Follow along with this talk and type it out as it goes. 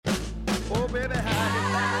Oh, baby, how you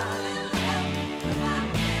like?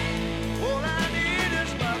 All I need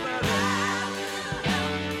is my buddy.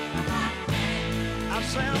 I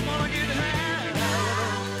say I'm gonna get high.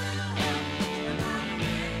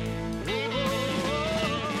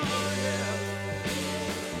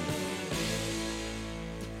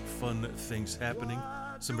 Fun things happening,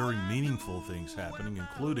 some very meaningful things happening,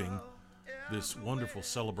 including this wonderful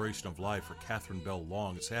celebration of life for Catherine Bell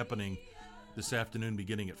Long. It's happening this afternoon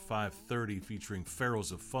beginning at 5:30, featuring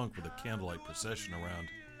Pharaohs of Funk with a candlelight procession around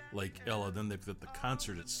Lake Ella. Then they've got the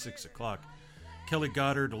concert at 6 o'clock. Kelly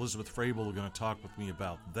Goddard, Elizabeth Fravel are going to talk with me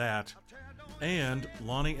about that. And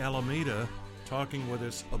Lonni Alameda talking with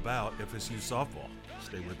us about FSU softball.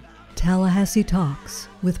 Stay with me. Tallahassee Talks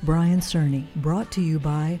with Brian Cerny, brought to you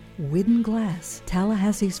by Whidden Glass,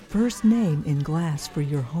 Tallahassee's first name in glass for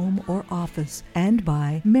your home or office, and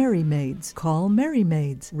by Merry Maids. Call Merry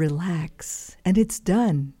Maids. Relax, and it's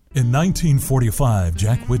done. In 1945,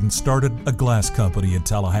 Jack Whidden started a glass company in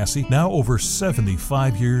Tallahassee. Now over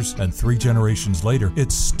 75 years and 3 generations later,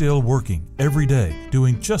 it's still working every day,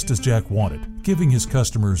 doing just as Jack wanted, giving his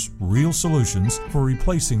customers real solutions for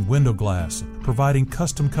replacing window glass, providing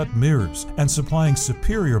custom-cut mirrors, and supplying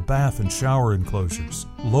superior bath and shower enclosures.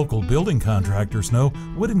 Local building contractors know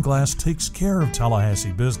Whidden Glass takes care of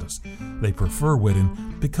Tallahassee business. They prefer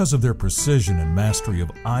Whidden because of their precision and mastery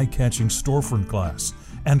of eye-catching storefront glass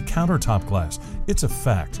and countertop glass. It's a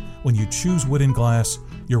fact. When you choose Whidden Glass,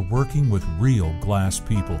 you're working with real glass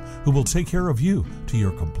people who will take care of you to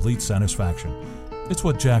your complete satisfaction. It's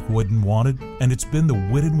what Jack Whidden wanted, and it's been the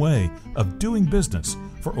Whidden way of doing business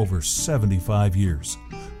for over 75 years.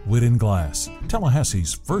 Whidden Glass,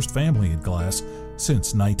 Tallahassee's first family in glass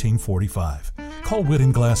since 1945. Call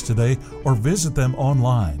Whidden Glass today or visit them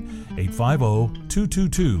online,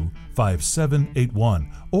 850-222-5781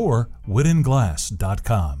 or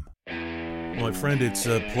whiddenglass.com. My friend, it's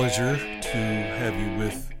a pleasure to have you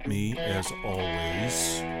with me as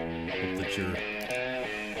always. Hope that your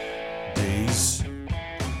days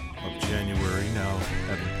of January now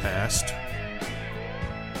having passed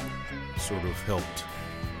sort of helped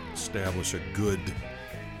establish a good,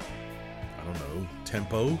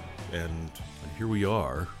 tempo, and here we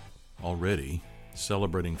are already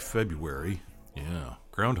celebrating February. Yeah,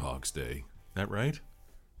 Groundhog's Day. That right?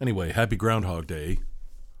 Anyway, happy Groundhog Day.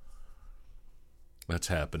 That's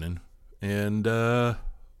happening. And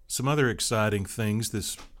some other exciting things,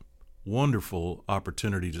 this wonderful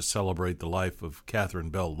opportunity to celebrate the life of Catherine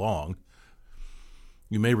Bell Long.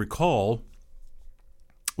 You may recall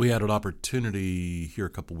we had an opportunity here a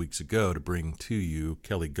couple weeks ago to bring to you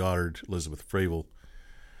Kelly Goddard, Elizabeth Fravel,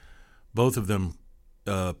 both of them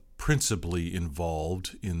principally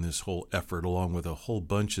involved in this whole effort, along with a whole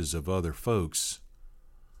bunches of other folks,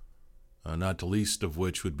 not the least of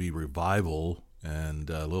which would be Revival and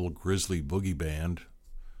a little grizzly boogie band,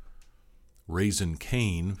 Raising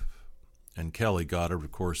Cane, and Kelly Goddard,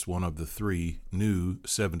 of course, one of the 3 new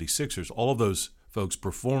 76ers. All of those folks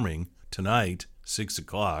performing tonight, 6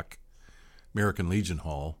 o'clock, American Legion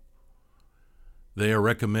Hall. They are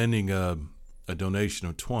recommending a donation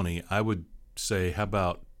of 20. I would say, how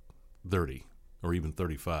about 30 or even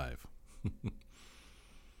 35?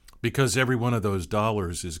 Because every one of those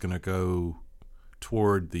dollars is going to go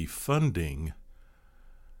toward the funding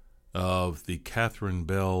of the Catherine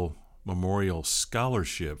Bell Memorial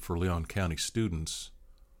Scholarship for Leon County students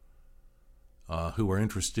who are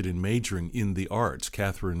interested in majoring in the arts.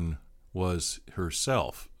 Catherine was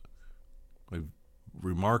herself a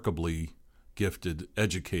remarkably gifted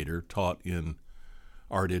educator, taught in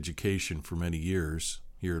art education for many years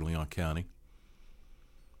here in Leon County.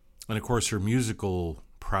 And of course, her musical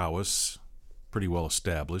prowess, pretty well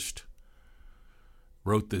established.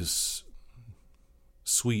 Wrote this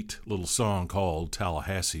sweet little song called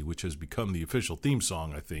Tallahassee, which has become the official theme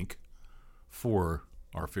song, I think, for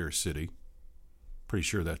our fair city. Pretty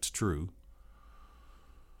sure that's true.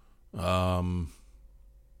 Yeah.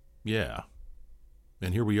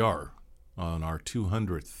 And here we are on our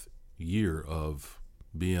 200th year of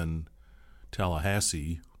being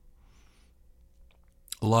Tallahassee.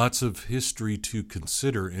 Lots of history to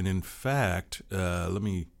consider, and in fact, let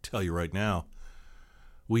me tell you right now,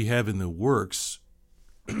 we have in the works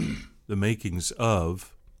the makings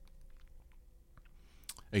of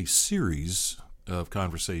a series of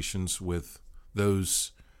conversations with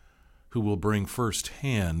those who will bring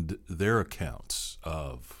firsthand their accounts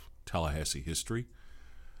of Tallahassee history.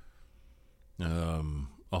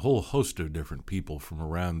 A whole host of different people from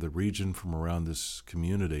around the region, from around this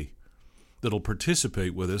community, that'll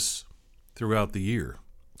participate with us throughout the year,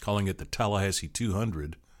 calling it the Tallahassee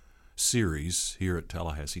 200 series here at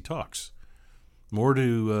Tallahassee Talks. More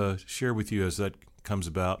to share with you as that comes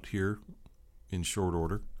about here in short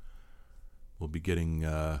order. We'll be getting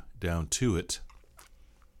down to it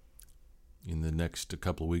in the next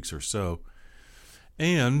couple of weeks or so.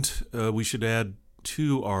 And we should add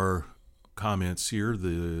to our comments here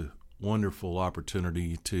the wonderful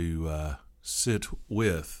opportunity to sit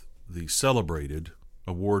with the celebrated,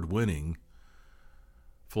 award-winning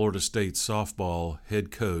Florida State softball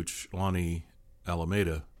head coach, Lonni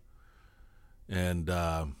Alameda, and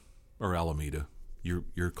or Alameda,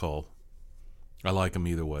 your call. I like them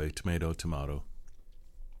either way, tomato, tomato.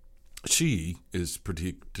 She is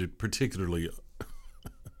particularly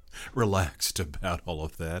relaxed about all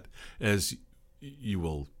of that, as you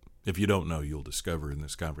will, if you don't know, you'll discover in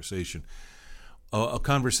this conversation. A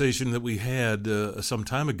conversation that we had some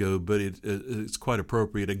time ago, but it's quite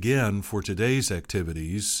appropriate again for today's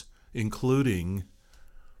activities, including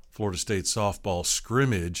Florida State softball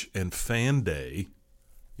scrimmage and fan day.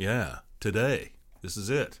 Yeah, today. This is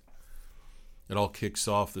it. It all kicks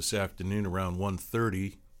off this afternoon around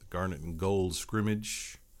 1:30, the Garnet and Gold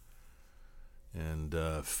scrimmage and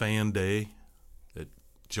fan day at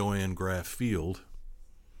Joanne Graff Field.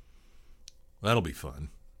 That'll be fun.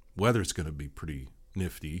 Weather's going to be pretty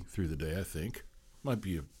nifty through the day, I think. Might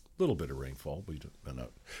be a little bit of rainfall, but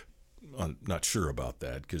I'm not sure about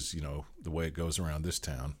that because, you know, the way it goes around this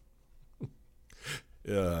town,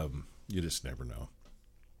 you just never know.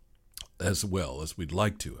 As well as we'd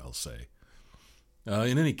like to, I'll say.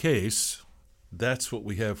 In any case, that's what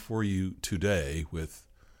we have for you today with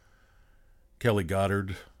Kelly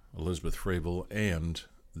Goddard, Elizabeth Fravel, and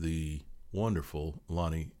the wonderful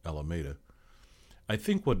Lonni Alameda. I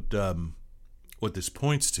think what this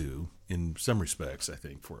points to, in some respects, I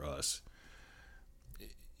think, for us,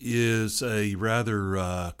 is a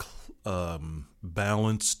rather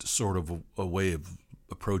balanced sort of a way of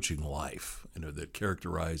approaching life, you know, that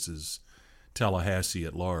characterizes Tallahassee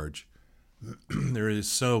at large. There is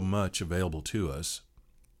so much available to us,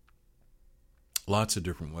 lots of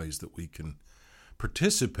different ways that we can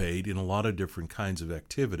participate in a lot of different kinds of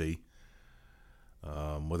activity,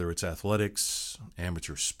 whether it's athletics,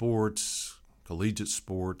 amateur sports, collegiate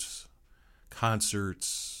sports,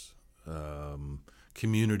 concerts,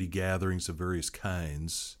 community gatherings of various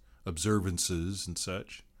kinds, observances and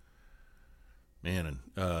such. Man,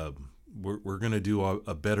 we're going to do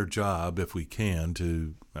a better job if we can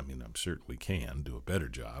I'm certain we can do a better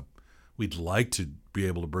job. We'd like to be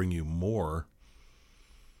able to bring you more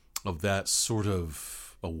of that sort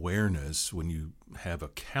of awareness when you have a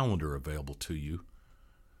calendar available to you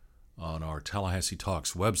on our Tallahassee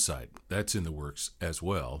Talks website. That's in the works as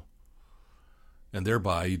well. And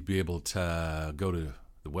thereby you'd be able to go to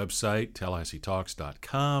the website,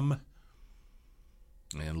 TallahasseeTalks.com,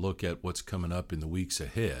 and look at what's coming up in the weeks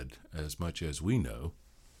ahead, as much as we know.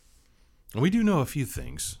 And we do know a few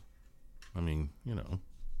things. I mean, you know,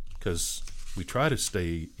 because we try to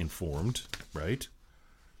stay informed, right?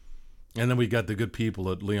 And then we got the good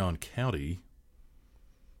people at Leon County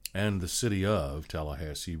and the city of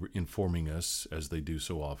Tallahassee informing us, as they do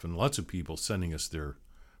so often. Lots of people sending us their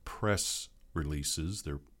press releases,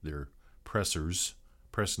 their press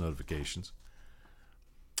notifications.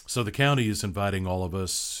 So the county is inviting all of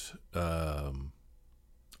us of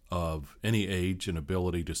any age and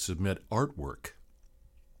ability to submit artwork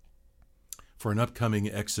for an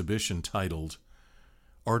upcoming exhibition titled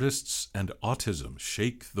Artists and Autism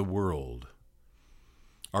Shake the World.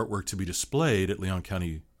 Artwork to be displayed at Leon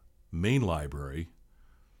County Main Library,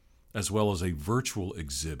 as well as a virtual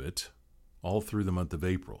exhibit all through the month of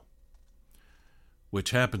April,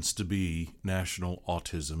 which happens to be National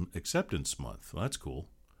Autism Acceptance Month. Well, that's cool.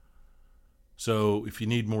 So if you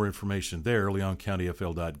need more information there,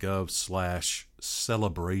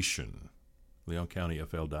 leoncountyfl.gov/celebration.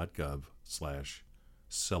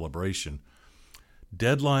 leoncountyfl.gov/celebration.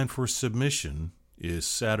 Deadline for submission is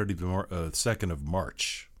Saturday, the 2nd of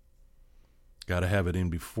March. Got to have it in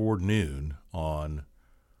before noon on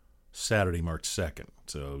Saturday, March 2nd.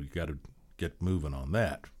 So you got to get moving on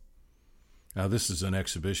that. Now, this is an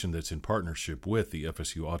exhibition that's in partnership with the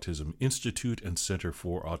FSU Autism Institute and Center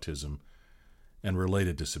for Autism and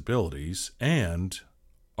Related Disabilities and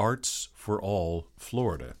Arts for All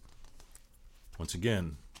Florida. Once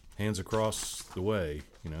again, hands across the way,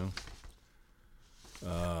 you know.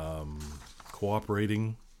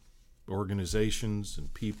 Cooperating organizations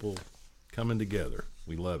and people coming together.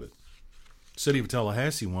 We love it. City of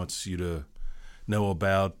Tallahassee wants you to know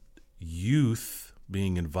about youth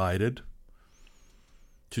being invited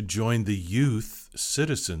to join the Youth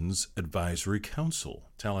Citizens Advisory Council.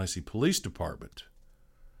 Tallahassee Police Department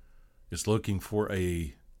is looking for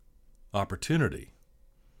a opportunity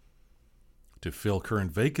to fill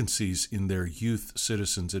current vacancies in their Youth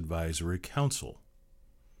Citizens Advisory Council.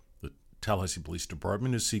 The Tallahassee Police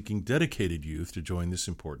Department is seeking dedicated youth to join this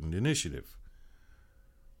important initiative.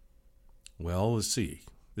 Well, let's see.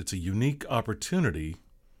 It's a unique opportunity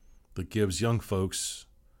that gives young folks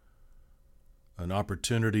an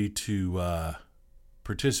opportunity to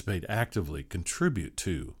participate actively, contribute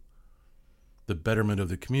to the betterment of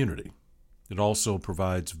the community. It also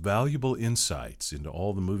provides valuable insights into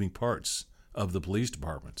all the moving parts of the police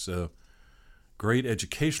department. So, great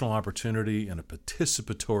educational opportunity and a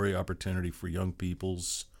participatory opportunity for young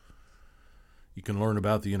peoples. You can learn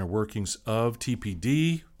about the inner workings of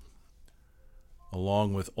TPD,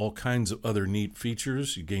 along with all kinds of other neat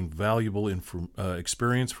features. You gain valuable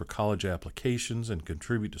experience for college applications and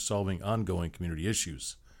contribute to solving ongoing community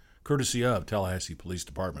issues, courtesy of Tallahassee Police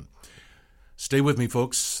Department. Stay with me,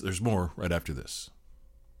 folks. There's more right after this.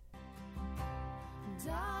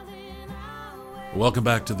 Welcome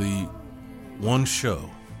back to the one show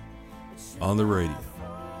on the radio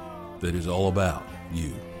that is all about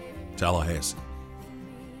you, Tallahassee.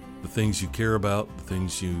 The things you care about, the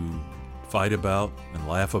things you fight about and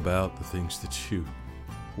laugh about, the things that you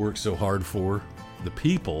work so hard for, the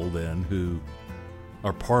people then who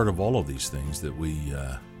are part of all of these things that we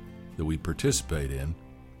participate in.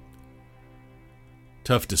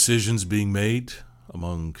 Tough decisions being made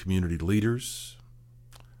among community leaders,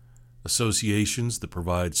 associations that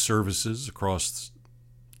provide services across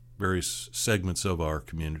various segments of our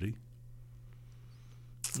community,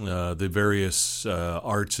 the various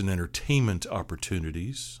arts and entertainment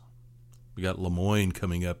opportunities. We got Lemoyne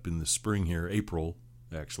coming up in the spring here, April,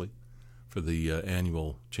 actually, for the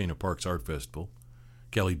annual Chain of Parks Art Festival.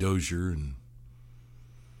 Kelly Dozier and,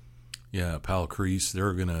 Pal Crease,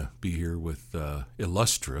 they're going to be here with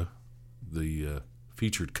Illustra, the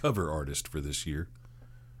featured cover artist for this year.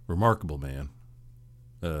 Remarkable man.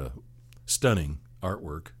 Stunning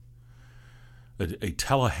artwork. A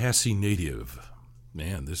Tallahassee native.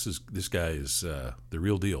 Man, this guy is the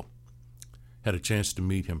real deal. Had a chance to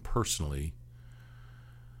meet him personally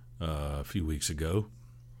a few weeks ago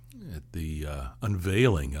at the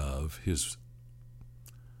unveiling of his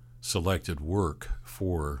selected work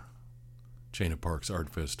for Chain of Parks Art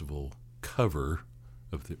Festival cover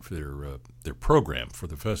of their program for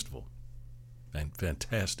the festival. And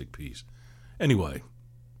fantastic piece. Anyway,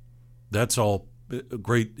 that's all a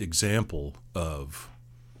great example of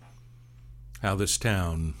how this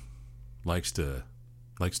town likes to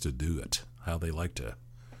do it. How they like to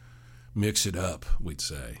mix it up, we'd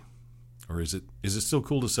say. Or is it still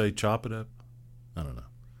cool to say chop it up? I don't know.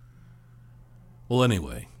 Well,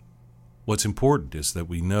 anyway, what's important is that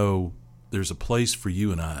we know there's a place for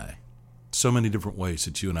you and I. So many different ways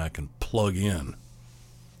that you and I can plug in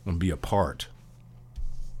and be a part.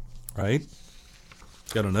 Right?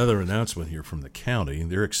 Got another announcement here from the county.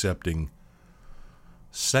 They're accepting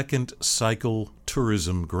second cycle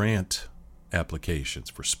tourism grant applications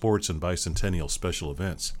for sports and bicentennial special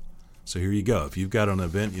events. So here you go. If you've got an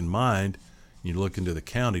event in mind, and you're looking to the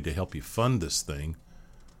county to help you fund this thing,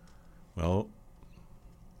 well,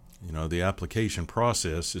 the application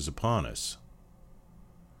process is upon us.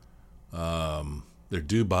 They're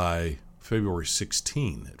due by February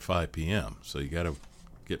 16 at 5 p.m., so you got to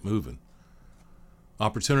get moving.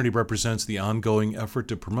 Opportunity represents the ongoing effort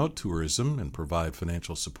to promote tourism and provide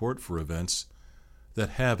financial support for events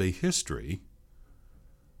that have a history,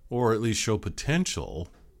 or at least show potential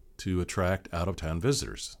to attract out-of-town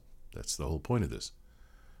visitors. That's the whole point of this,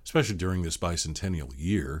 especially during this bicentennial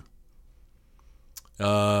year.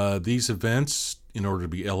 These events, in order to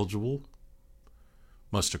be eligible,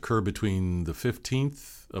 must occur between the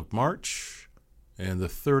 15th of March and the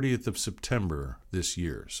 30th of September this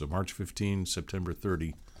year. So March 15, September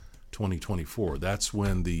 30, 2024. That's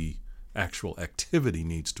when the actual activity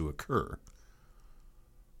needs to occur.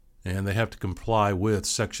 And they have to comply with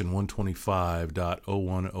Section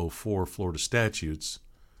 125.0104 Florida statutes,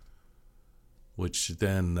 which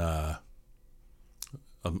then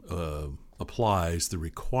applies the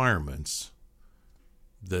requirements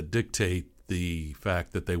that dictate the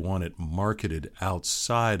fact that they want it marketed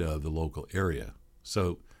outside of the local area.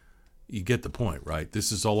 So you get the point, right?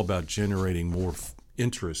 This is all about generating more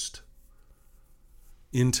interest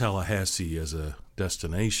in Tallahassee as a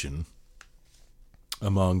destination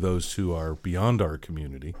among those who are beyond our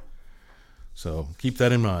community. So keep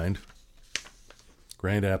that in mind.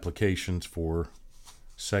 Grant applications for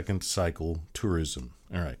second cycle tourism.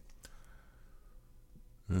 All right.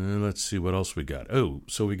 Let's see what else we got.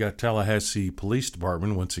 So we got Tallahassee Police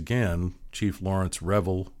Department. Once again, Chief Lawrence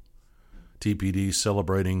Revel TPD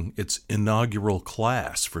celebrating its inaugural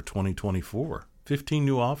class for 2024. 15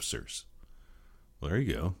 new officers. Well, there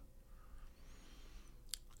you go.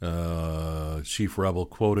 Chief Fravel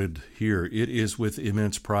quoted here, "It is with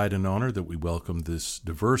immense pride and honor that we welcome this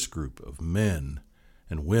diverse group of men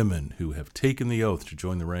and women who have taken the oath to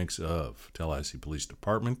join the ranks of Tallahassee Police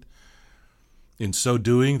Department. In so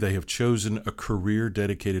doing, they have chosen a career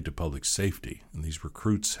dedicated to public safety, and these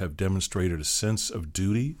recruits have demonstrated a sense of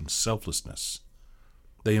duty and selflessness.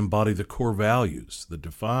 They embody the core values that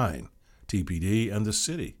define TPD and the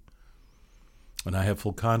city, and I have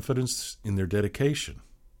full confidence in their dedication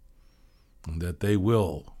and that they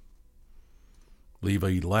will leave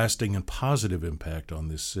a lasting and positive impact on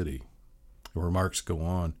this city." The remarks go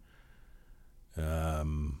on.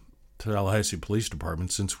 Tallahassee Police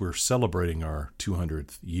Department, since we're celebrating our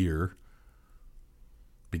 200th year,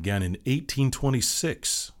 began in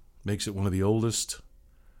 1826, makes it one of the oldest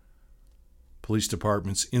police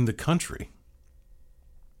departments in the country,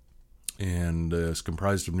 and is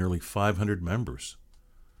comprised of nearly 500 members.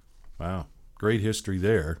 Wow, great history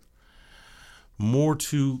there. More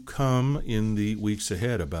to come in the weeks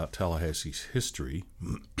ahead about Tallahassee's history.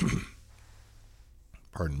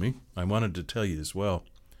 Pardon me. I wanted to tell you as well,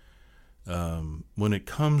 when it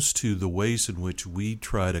comes to the ways in which we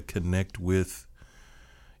try to connect with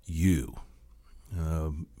you,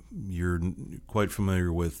 you're quite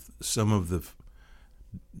familiar with some of the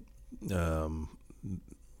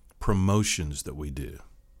promotions that we do,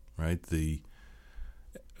 right? The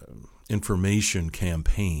information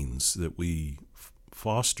campaigns that we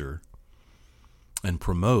foster and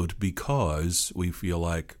promote because we feel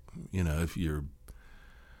like,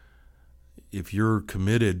 if you're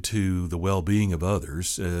committed to the well-being of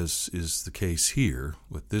others, as is the case here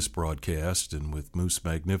with this broadcast and with Moose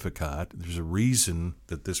Magnificat, there's a reason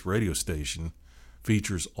that this radio station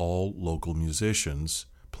features all local musicians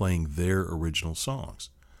playing their original songs.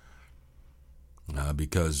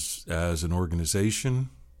 Because as an organization,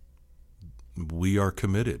 we are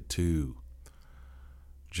committed to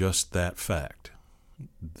just that fact,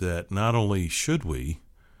 that not only should we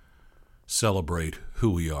celebrate who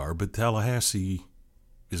we are, but Tallahassee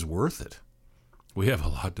is worth it. We have a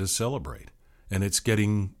lot to celebrate, and it's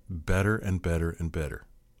getting better and better and better.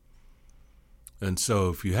 And so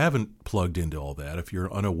if you haven't plugged into all that, if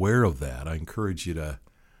you're unaware of that, I encourage you to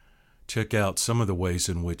check out some of the ways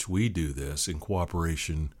in which we do this in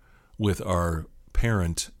cooperation with our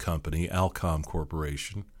parent company, Alcom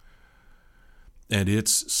Corporation, and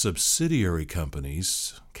its subsidiary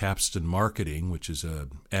companies, Capstan Marketing, which is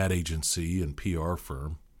an ad agency and PR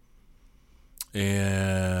firm,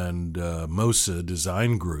 and MOSA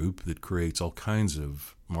Design Group that creates all kinds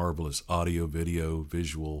of marvelous audio, video,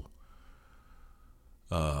 visual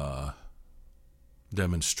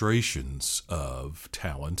demonstrations of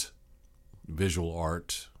talent, visual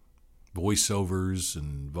art, voiceovers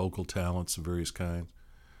and vocal talents of various kinds,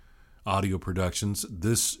 audio productions.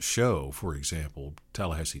 This show, for example,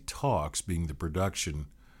 Tallahassee Talks, being the production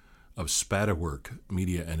of Spatawork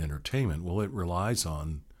Media and Entertainment, well, it relies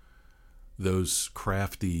on those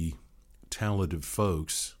crafty, talented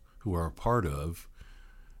folks who are a part of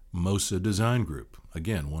MOSA Design Group,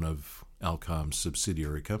 again, one of Alcom's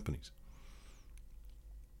subsidiary companies.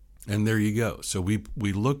 And there you go. So we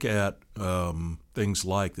look at things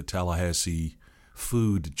like the Tallahassee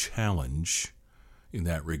Food Challenge in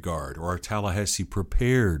that regard, or our Tallahassee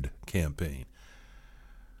Prepared campaign.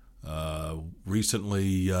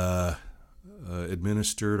 Recently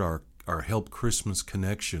administered our Help Christmas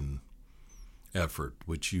Connection effort,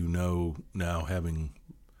 which you know now, having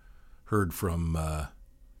heard from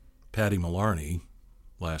Patty Mallarney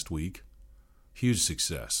last week. Huge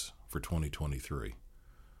success for 2023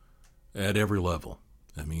 at every level.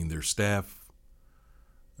 I mean, their staff,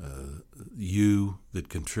 you that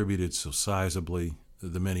contributed so sizably,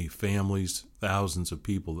 the many families, thousands of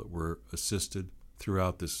people that were assisted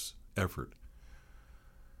throughout this effort.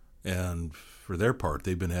 And for their part,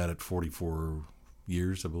 they've been at it 44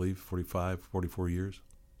 years, I believe, 44 years.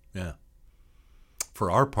 Yeah. For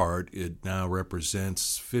our part, it now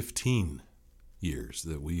represents 15 years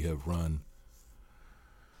that we have run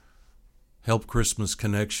Help Christmas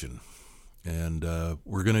Connection. And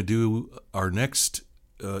we're going to do our next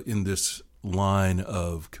in this line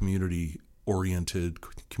of community-oriented,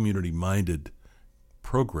 community-minded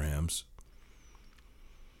programs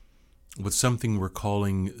with something we're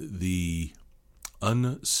calling the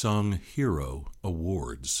Unsung Hero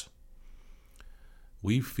Awards.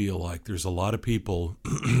 We feel like there's a lot of people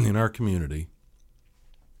in our community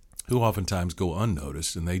who oftentimes go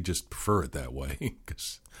unnoticed, and they just prefer it that way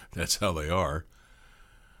because that's how they are.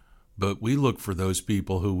 But we look for those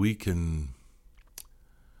people who we can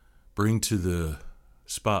bring to the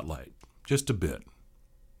spotlight just a bit,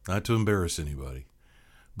 not to embarrass anybody,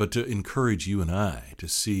 but to encourage you and I to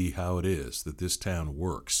see how it is that this town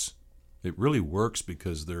works. It really works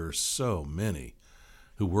because there are so many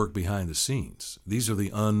who work behind the scenes. These are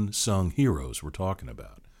the unsung heroes we're talking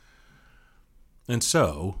about. And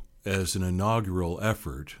so, as an inaugural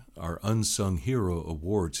effort, our Unsung Hero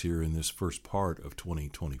Awards here in this first part of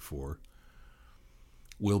 2024,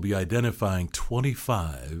 we'll be identifying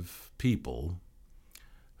 25 people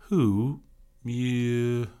who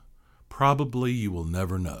you will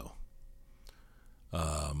never know.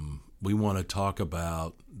 We want to talk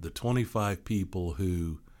about the 25 people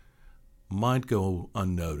who might go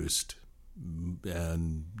unnoticed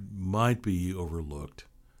and might be overlooked,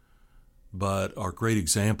 but are great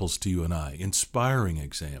examples to you and I, inspiring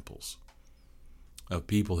examples of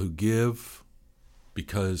people who give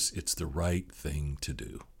because it's the right thing to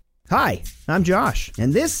do. Hi, I'm Josh,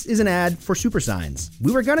 and this is an ad for Super Signs.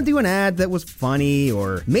 We were going to do an ad that was funny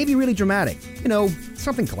or maybe really dramatic,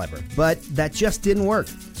 something clever, but that just didn't work.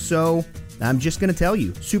 So I'm just going to tell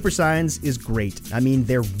you, Super Signs is great. I mean,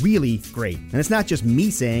 they're really great. And it's not just me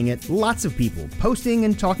saying it, lots of people posting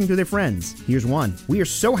and talking to their friends. Here's one. We are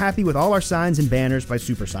so happy with all our signs and banners by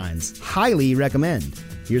Super Signs. Highly recommend.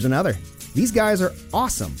 Here's another. These guys are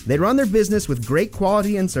awesome. They run their business with great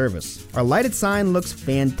quality and service. Our lighted sign looks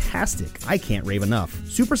fantastic. I can't rave enough.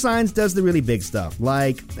 Super Signs does the really big stuff,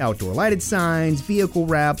 like outdoor lighted signs, vehicle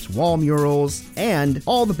wraps, wall murals, and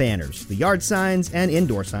all the banners, the yard signs, and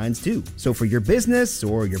indoor signs too. So for your business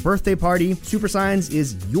or your birthday party, Super Signs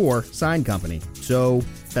is your sign company. So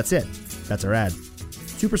that's it. That's our ad.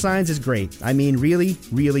 Super Signs is great. I mean, really,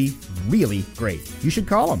 really, really great. You should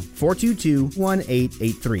call them,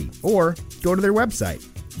 422-1883, or go to their website,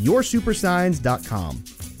 yoursupersigns.com.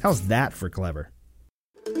 How's that for clever?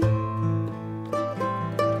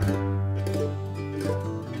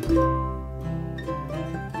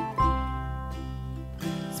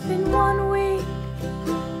 It's been 1 week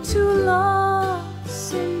too long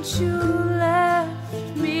since you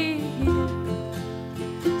left me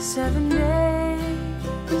here. 7 days.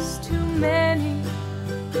 Too many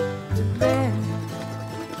to bear.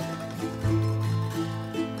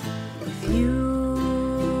 If you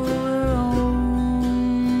were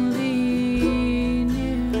only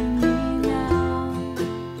near me now,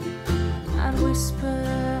 I'd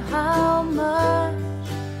whisper how much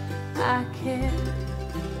I care.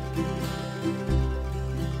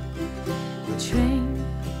 The train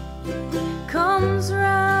comes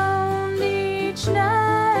round each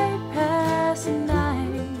night, passing night.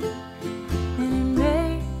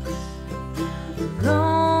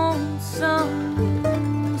 Lonesome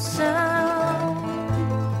sound,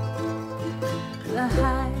 the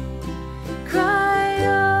high cry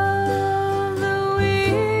of the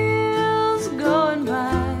wheels going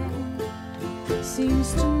by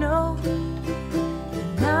seems to know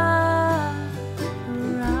you're not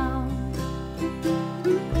around.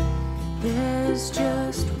 There's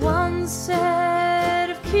just one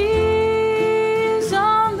set of keys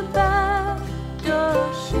on the back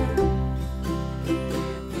door shelf.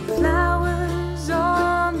 Flowers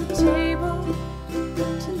on the table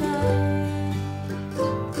tonight.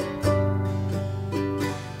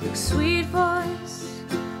 Like sweet voice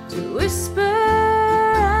to whisper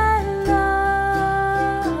I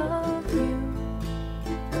love you.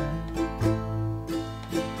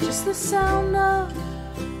 Just the sound of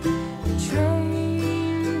the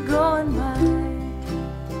train going by.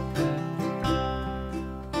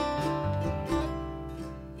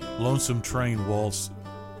 Lonesome Train Waltz,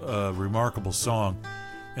 a remarkable song,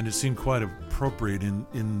 and it seemed quite appropriate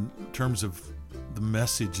in terms of the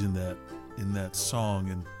message in that song,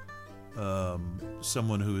 and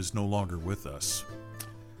someone who is no longer with us.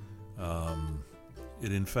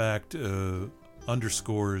 It in fact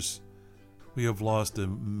underscores we have lost a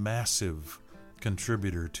massive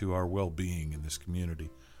contributor to our well-being in this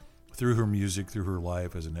community through her music, through her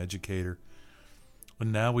life as an educator.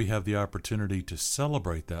 And now we have the opportunity to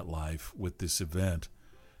celebrate that life with this event.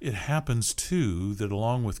 It happens, too, that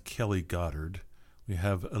along with Kelly Goddard, we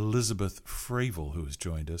have Elizabeth Fravel, who has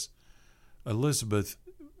joined us. Elizabeth,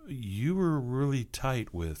 you were really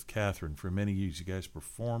tight with Catherine for many years. You guys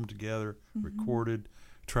performed together, recorded,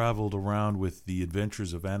 traveled around with the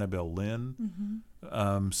Adventures of Annabelle Lynn,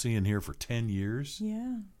 seeing here for 10 years.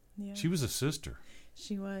 Yeah. She was a sister.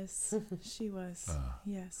 She was. She was.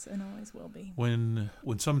 Yes, and always will be. When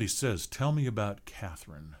somebody says, tell me about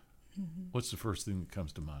Catherine, what's the first thing that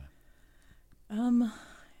comes to mind?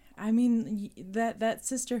 I mean, that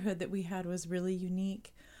sisterhood that we had was really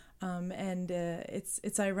unique. And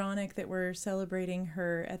it's ironic that we're celebrating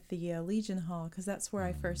her at the Legion Hall, because that's where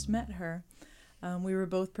I first met her. We were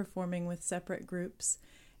both performing with separate groups,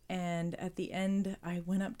 and at the end I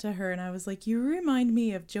went up to her and I was like, "You remind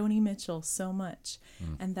me of Joni Mitchell so much."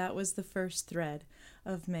 And that was the first thread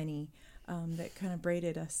of many that kind of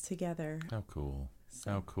braided us together. How cool.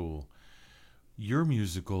 How cool. Your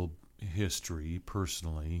musical history,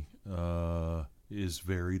 personally, is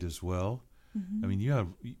varied as well. I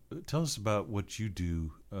mean, tell us about what you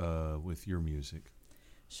do with your music.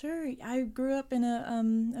 Sure. I grew up in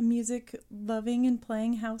a music-loving and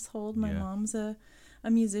playing household. My mom's a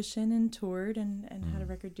musician and toured and had a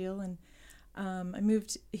record deal. And I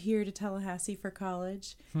moved here to Tallahassee for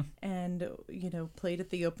college and, played at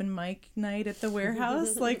the open mic night at the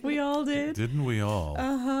warehouse like we all did. Didn't we all?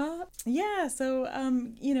 Uh-huh. Yeah. So,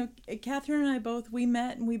 Catherine and I we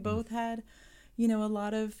met and we both had, a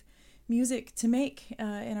lot of music to make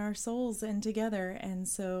in our souls and together. And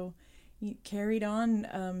so carried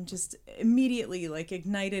on, just immediately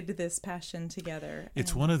ignited this passion together.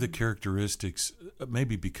 It's one of the characteristics,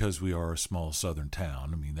 maybe because we are a small southern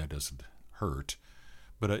town. I mean, that doesn't hurt,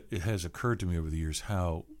 but it has occurred to me over the years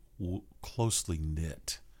how closely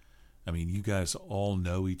knit. I mean, you guys all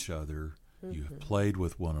know each other. You have played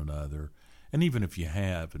with one another, and even if you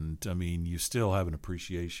haven't, I mean, you still have an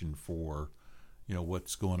appreciation for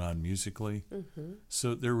what's going on musically.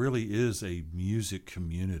 So there really is a music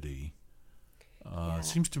community. It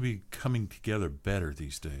seems to be coming together better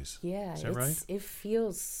these days. Yeah, is that right? It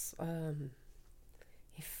feels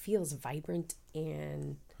vibrant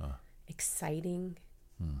and exciting.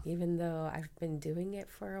 Even though I've been doing it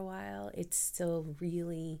for a while, it's still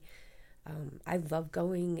really. I love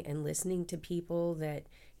going and listening to people that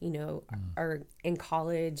are in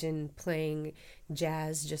college and playing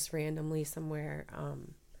jazz just randomly somewhere,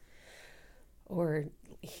 or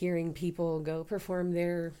hearing people go perform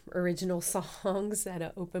their original songs at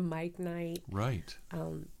an open mic night. Right.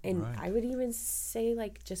 And I would even say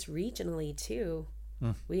just regionally too.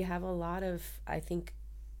 We have a lot of, I think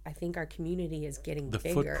our community is getting the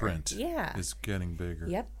bigger. The footprint is getting bigger.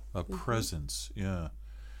 Yep. A presence, yeah.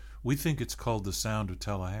 We think it's called the Sound of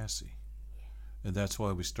Tallahassee. And that's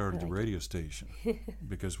why we started the radio station.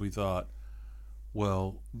 Because we thought,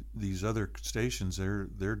 well, these other stations,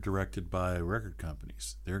 they're directed by record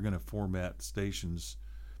companies. They're going to format stations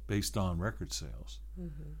based on record sales.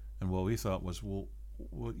 And what we thought was, well,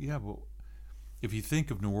 if you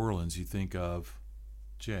think of New Orleans, you think of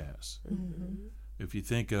jazz. If you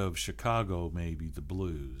think of Chicago, maybe the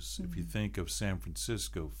blues. If you think of San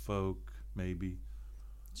Francisco, folk, maybe.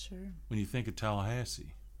 Sure. When you think of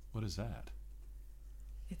Tallahassee, what is that?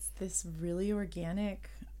 It's this really organic,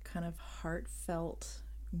 kind of heartfelt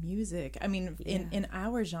music. I mean, in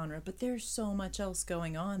our genre, but there's so much else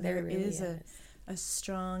going on. There really is a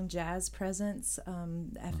strong jazz presence.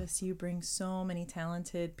 FSU brings so many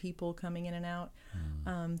talented people coming in and out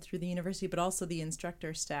through the university, but also the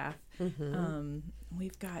instructor staff.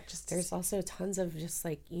 We've got there's also tons of just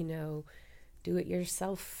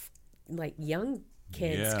do-it-yourself, young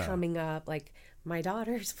kids coming up. My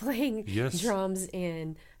daughter's playing drums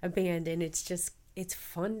in a band, and it's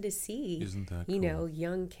fun to see. Isn't that cool?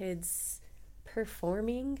 Young kids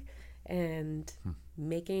performing and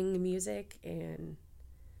making music, and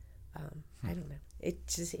I don't know.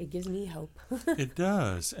 It gives me hope. It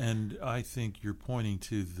does, and I think you're pointing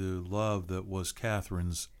to the love that was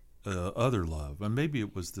Catherine's other love, and maybe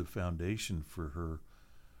it was the foundation for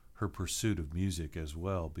her pursuit of music as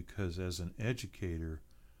well, because as an educator,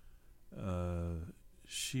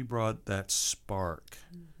 she brought that spark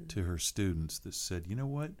to her students that said, you know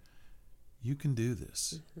what, you can do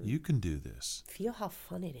this. You can do this. Feel how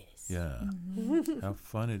fun it is. Yeah, how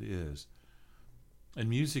fun it is. And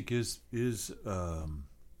music is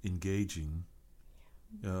engaging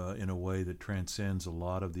in a way that transcends a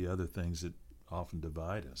lot of the other things that often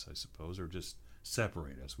divide us, I suppose, or just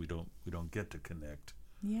separate us. We don't get to connect.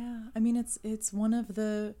 Yeah, I mean, it's one of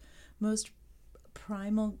the most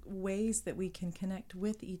primal ways that we can connect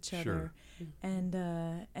with each other, and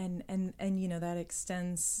that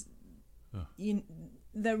extends,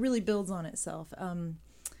 that really builds on itself.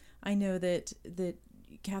 I know that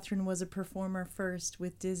Catherine was a performer first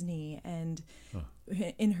with Disney, and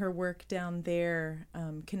in her work down there,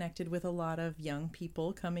 connected with a lot of young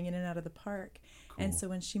people coming in and out of the park. Cool. And so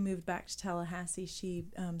when she moved back to Tallahassee, she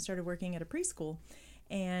started working at a preschool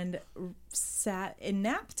and sat in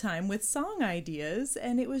nap time with song ideas,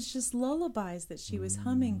 and it was just lullabies that she was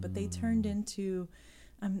humming, but they turned into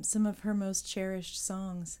some of her most cherished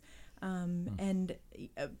songs. And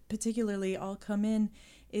particularly "All Come In"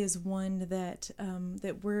 is one that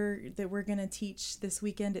we're going to teach this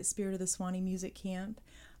weekend at Spirit of the Swanee Music Camp,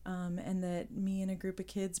 and that me and a group of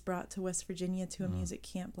kids brought to West Virginia to a music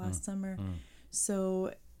camp last summer.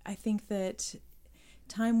 So I think that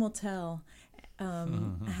time will tell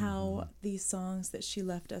how these songs that she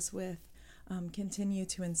left us with continue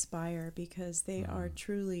to inspire, because they are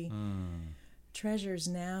truly treasures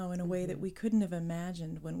now in a way that we couldn't have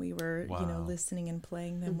imagined when we were, listening and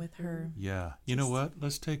playing them with her. Yeah. You know what?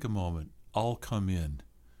 Let's take a moment. "All Come In."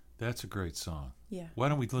 That's a great song. Yeah. Why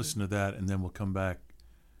don't we listen to that, and then we'll come back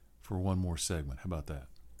for one more segment. How about that?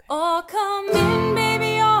 All come in,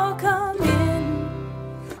 baby, all come in.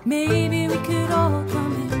 Maybe we could all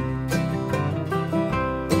come in.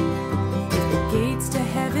 If the gates to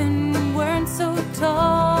heaven weren't so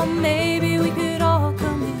tall, maybe we could all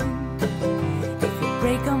come in. If we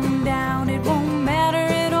break them down, it won't matter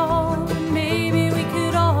at all. Maybe we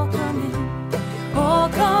could all come in. All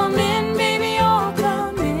come in, baby, all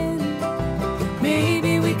come in.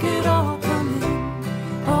 Maybe we could all come in.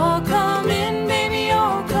 All come in, baby,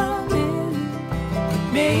 all come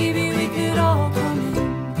in. Maybe we could all come in.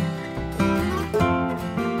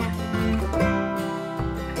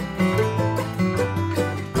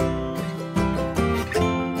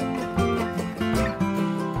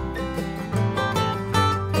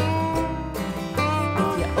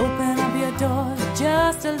 If you open up your door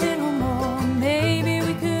just a little more, maybe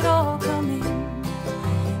we could all come in.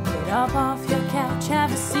 Get up off your couch,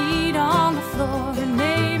 have a seat on the floor, and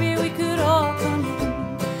maybe we could all come in.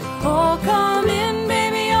 All come in,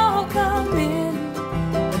 baby, all come in.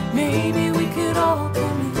 Maybe we could all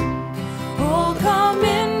come in. All come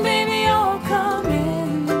in, baby, all come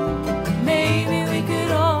in. Maybe we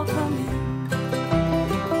could all come in.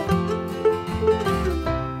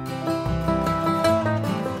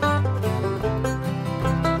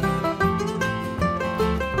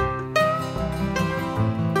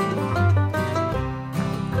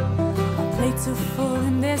 Our plates are full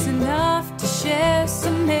and there's enough to share,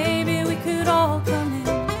 so maybe we could all come in.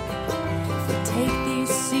 If we take these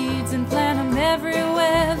seeds and plant them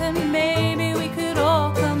everywhere, then maybe we could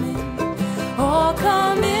all come in. All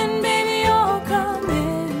come in, baby, all come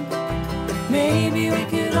in. Maybe we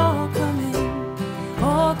could all come in.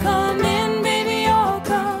 All come in, baby, all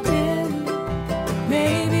come in.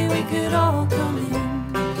 Maybe we could all come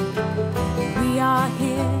in. We are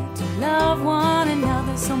here to love one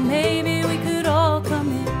another, so maybe we could all come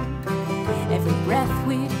in. Every breath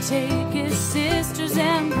we take is sisters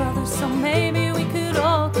and brothers, so maybe we could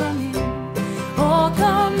all come in. All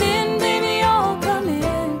come in, baby, all come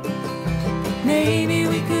in. Maybe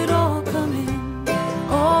we could all come in.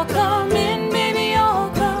 All come in, baby, all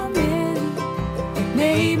come in.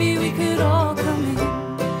 Maybe we could all come in.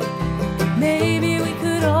 Maybe we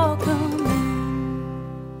could all come in.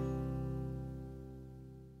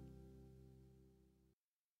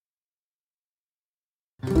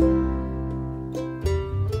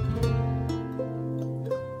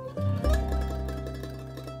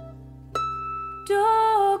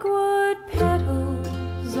 Dogwood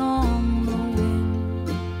petals on the wind,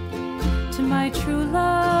 to my true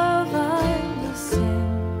love I will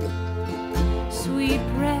send. Sweet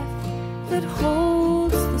breath that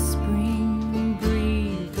holds the spring,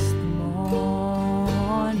 breathes the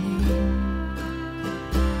morning,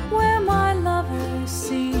 where my lover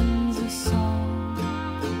sings a song,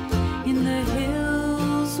 in the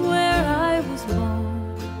hills where I was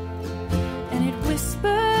born, and it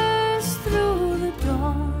whispers through the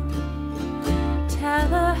dawn,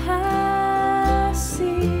 Tallahassee.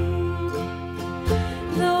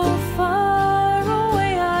 Though far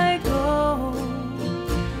away I go,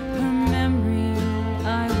 her memory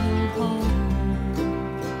I will hold.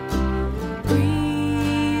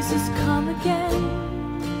 Breezes come again,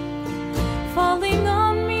 falling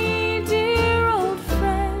on me, dear old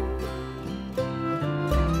friend,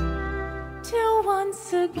 till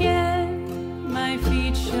once again my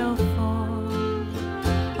feet shall fall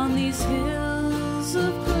on these hills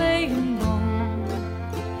of clay and bone.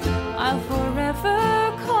 I'll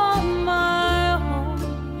forever call my home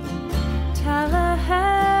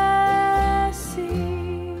Tallahassee.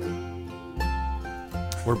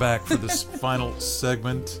 We're back for this final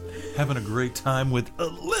segment, having a great time with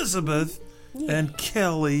Elizabeth and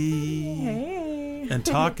Kelly. Hey. And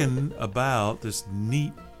talking about this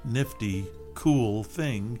neat, nifty, cool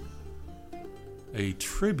thing, a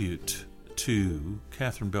tribute to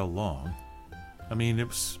Catherine Bell Long. I mean, it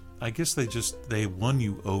was, I guess they won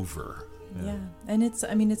you over Yeah. And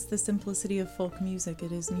it's the simplicity of folk music.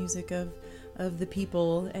 It is music of the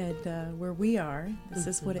people, and where we are, this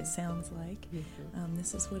is what it sounds like.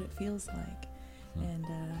 This is what it feels like. And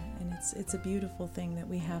it's a beautiful thing that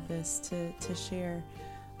we have this to share.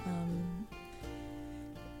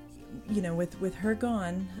 With her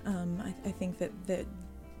gone, I think that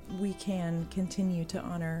we can continue to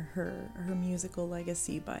honor her musical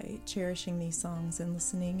legacy by cherishing these songs and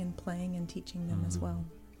listening and playing and teaching them as well.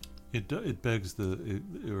 It begs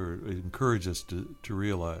or it encourages us to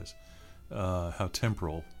realize how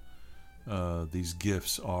temporal these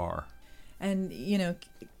gifts are. And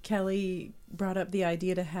Kelly brought up the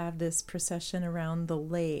idea to have this procession around the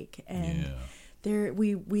lake, and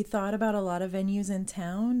we thought about a lot of venues in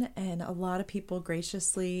town, and a lot of people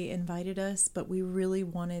graciously invited us, but we really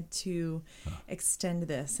wanted to extend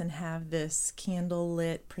this and have this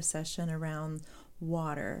candle-lit procession around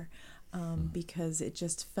water, because it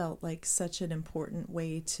just felt like such an important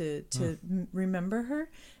way to remember her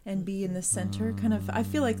and be in the center. Kind of, I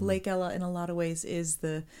feel like Lake Ella in a lot of ways is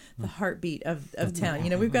the heartbeat of town.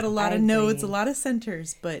 We've got a lot of nodes, a lot of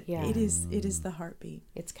centers, but it is the heartbeat.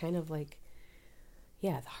 It's kind of like,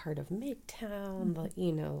 the heart of Midtown, but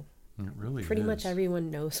it really pretty much everyone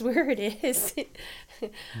knows where it is.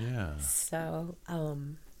 Yeah. So, I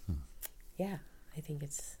think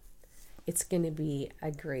it's going to be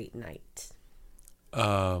a great night.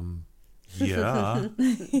 Yeah.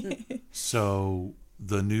 So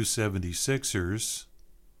the new 76ers,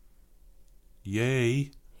 yay.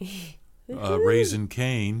 Raising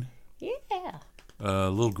Cane. Yeah.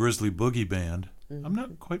 Little Grizzly Boogie Band. I'm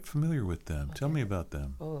not quite familiar with them. Tell me about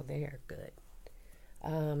them. Oh, they are good.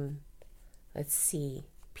 Let's see.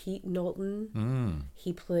 Pete Knowlton.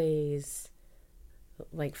 He plays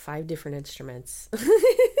like 5 different instruments.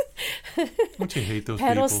 Don't you hate those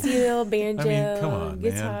Pedal people? steel, banjo, I mean, come on,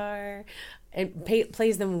 guitar, and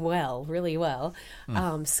plays them really well.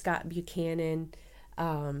 Scott Buchanan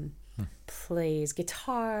plays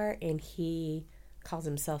guitar, and he calls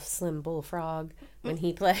himself Slim Bullfrog when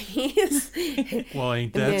he plays. Well,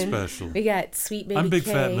 ain't that special? We got Sweet Baby K. I'm Big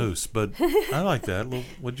Fat Moose, but I like that.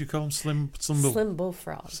 What'd you call him? Slim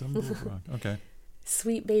Bullfrog. Slim Bullfrog. Okay.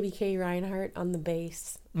 Sweet Baby K Reinhardt on the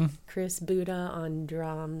bass, Chris Buddha on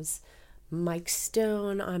drums, Mike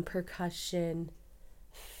Stone on percussion.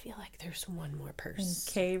 I feel like there's one more person. And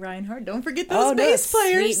Kay Reinhardt. Don't forget those bass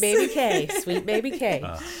players. Sweet Baby K. Sweet Baby K.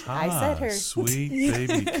 I said her. Sweet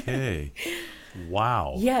Baby K.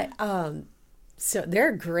 Wow. Yeah. So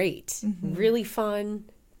they're great. Really fun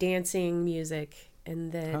dancing music. And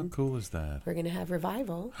then how cool is that? We're gonna have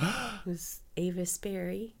Revival, who's Ava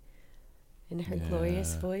Sperry in her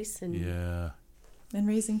glorious voice, and and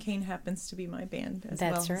Raising Cane happens to be my band as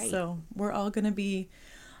well. That's right. So we're all gonna be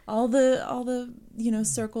all the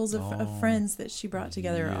circles of friends that she brought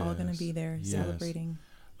together are all gonna be there celebrating.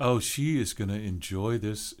 Oh, she is going to enjoy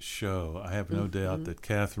this show. I have no doubt that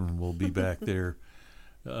Catherine will be back there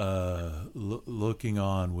looking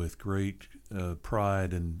on with great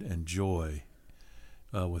pride and joy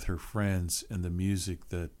with her friends and the music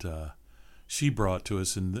that she brought to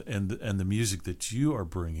us and the music that you are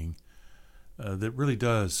bringing that really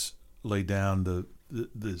does lay down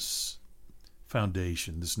this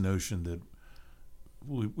foundation, this notion that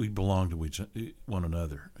we belong to one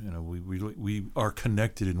another. We are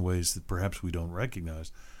connected in ways that perhaps we don't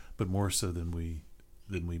recognize, but more so than we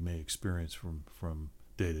may experience from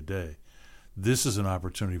day to day. This is an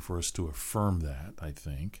opportunity for us to affirm that, I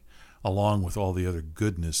think, along with all the other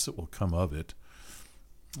goodness that will come of it.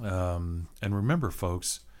 And remember,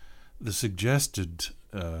 folks, the suggested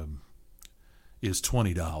is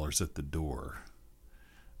 $20 at the door.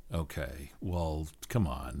 Okay, well, come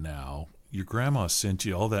on now. Your grandma sent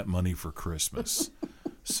you all that money for Christmas.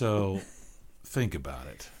 So think about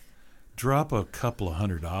it. Drop a couple of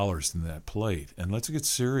 $100 in that plate, and let's get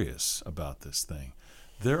serious about this thing.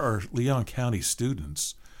 There are Leon County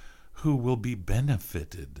students who will be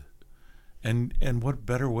benefited. And what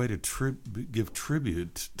better way to give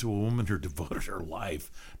tribute to a woman who devoted her life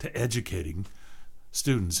to educating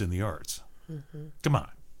students in the arts? Come on.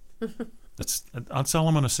 That's all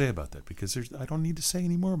I'm going to say about that, because I don't need to say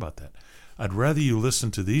any more about that. I'd rather you listen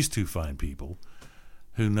to these two fine people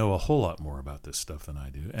who know a whole lot more about this stuff than I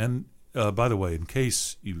do. And by the way, in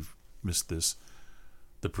case you've missed this,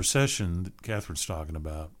 the procession that Catherine's talking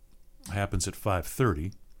about happens at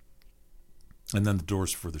 5:30, and then the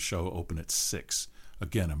doors for the show open at 6.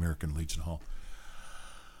 Again, American Legion Hall.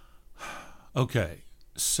 Okay,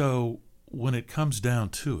 so when it comes down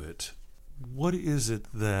to it, what is it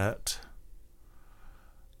that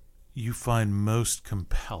you find most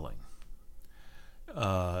compelling?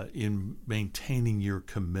 in maintaining your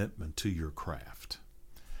commitment to your craft.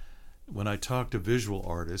 When I talk to visual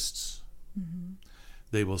artists,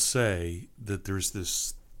 they will say that there's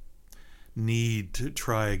this need to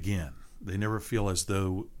try again. They never feel as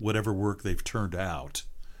though whatever work they've turned out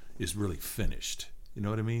is really finished. You know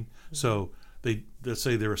what I mean? So let's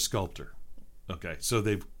say they're a sculptor. Okay, so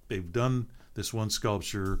they've done this one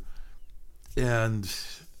sculpture, but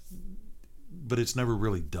it's never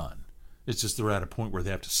really done. It's just they're at a point where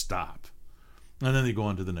they have to stop, and then they go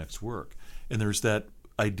on to the next work. And there's that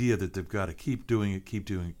idea that they've got to keep doing it, keep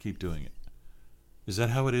doing it, keep doing it. Is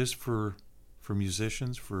that how it is for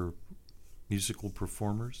musicians, for musical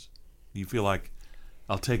performers? You feel like,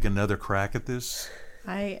 I'll take another crack at this?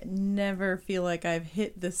 I never feel like I've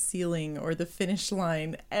hit the ceiling or the finish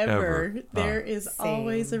line ever. There is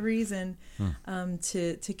always a reason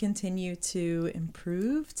to continue to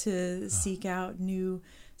improve, to seek out new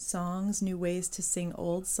songs, new ways to sing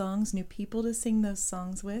old songs, new people to sing those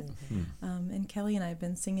songs with. And Kelly and I have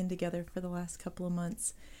been singing together for the last couple of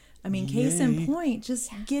months. I mean, case in point,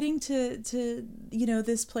 just getting to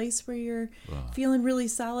this place where you're feeling really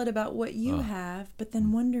solid about what you have, but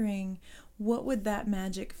then wondering, what would that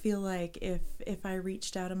magic feel like if I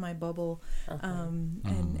reached out of my bubble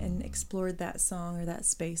and explored that song or that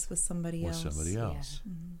space with somebody else?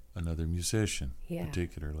 Another musician,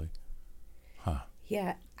 particularly.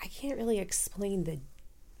 Yeah, I can't really explain the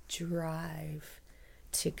drive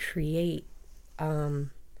to create.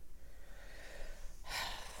 Don't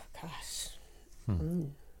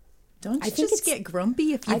you just get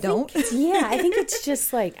grumpy if you don't? I think it's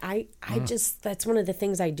just like I just, that's one of the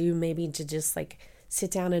things I do, maybe to just like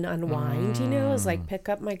sit down and unwind, is like pick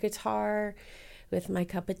up my guitar with my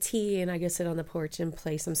cup of tea and I go sit on the porch and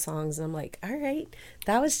play some songs, and I'm like, all right,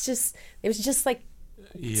 it was just like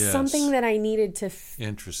something that I needed to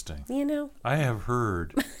interesting. I have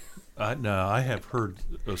heard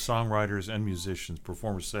songwriters and musicians,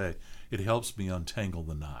 performers say, it helps me untangle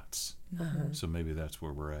the knots. So maybe that's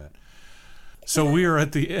where we're at. So we are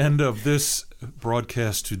at the end of this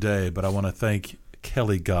broadcast today, but I want to thank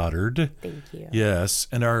Kelly Goddard. Thank you. Yes,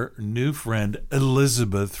 and our new friend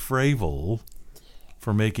Elizabeth Fravel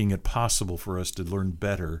for making it possible for us to learn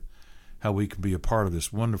better how we can be a part of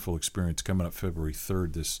this wonderful experience coming up February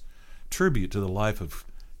 3rd, this tribute to the life of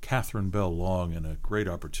Catherine Bell Long, and a great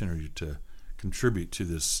opportunity to contribute to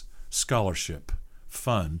this scholarship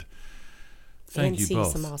fund. Thank you both. And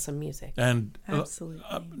see some awesome music. And absolutely.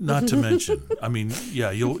 Not to mention, I mean,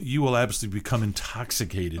 you will absolutely become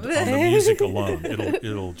intoxicated on the music alone.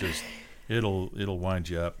 It'll wind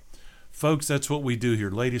you up. Folks, that's what we do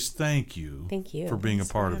here. Ladies, thank you. Thank you. For being a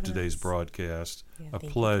part of today's broadcast. A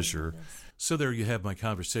pleasure. So there you have my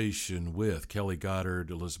conversation with Kelly Goddard,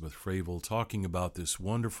 Elizabeth Fravel, talking about this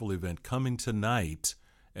wonderful event coming tonight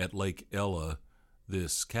at Lake Ella,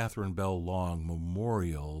 this Catherine Bell Long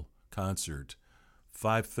Memorial Concert,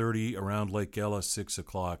 5:30 around Lake Ella, 6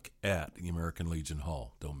 o'clock at the American Legion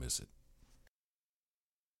Hall. Don't miss it.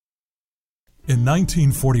 In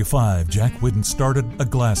 1945, Jack Whitten started a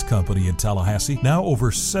glass company in Tallahassee. Now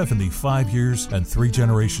over 75 years and 3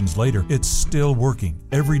 generations later, it's still working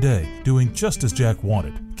every day, doing just as Jack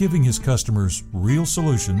wanted, giving his customers real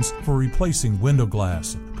solutions for replacing window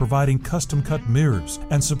glass, providing custom-cut mirrors,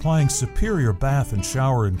 and supplying superior bath and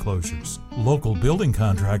shower enclosures. Local building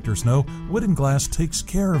contractors know Whitten Glass takes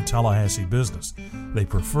care of Tallahassee business. They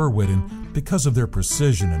prefer Whitten because of their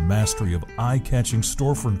precision and mastery of eye-catching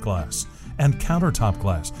storefront glass and countertop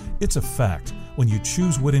glass. It's a fact. When you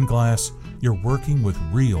choose Whitten Glass, you're working with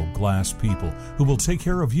real glass people who will take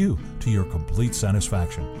care of you to your complete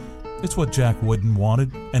satisfaction. It's what Jack Whitten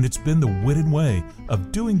wanted, and it's been the Whitten way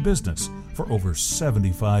of doing business for over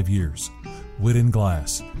 75 years. Whitten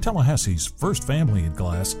Glass, Tallahassee's first family in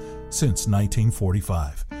glass since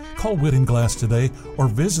 1945. Call Whitten Glass today or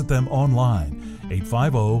visit them online,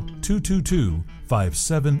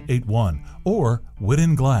 850-222-5781 or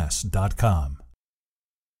whittenglass.com.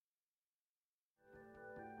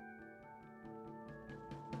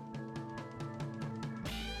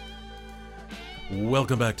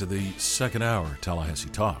 Welcome back to the second hour, Tallahassee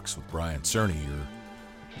Talks with Brian Cerny.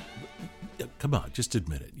 Come on, just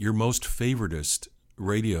admit it. Your most favoritist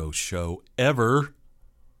radio show ever.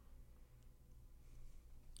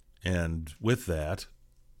 And with that,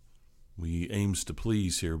 we aims to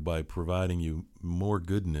please here by providing you more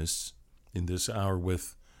goodness in this hour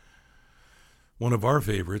with one of our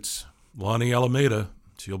favorites, Lonni Alameda.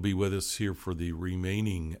 She'll be with us here for the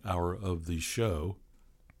remaining hour of the show.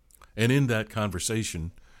 And in that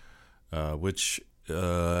conversation, which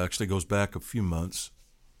actually goes back a few months,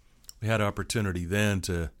 we had opportunity then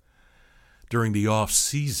to during the off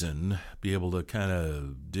season, be able to kind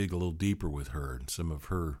of dig a little deeper with her and some of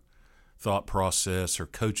her thought process, her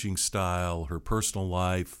coaching style, her personal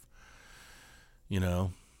life,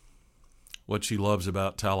 what she loves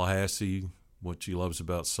about Tallahassee, what she loves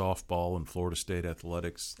about softball and Florida State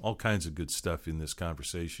athletics, all kinds of good stuff in this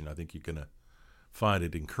conversation. I think you're going to find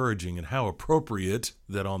it encouraging, and how appropriate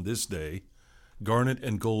that on this day, Garnet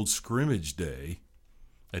and Gold Scrimmage Day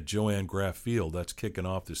at Joanne Graff Field, that's kicking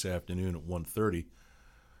off this afternoon at 1:30.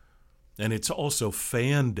 And it's also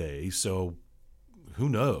Fan Day, so who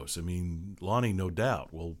knows? I mean, Lonni, no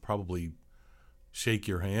doubt, will probably shake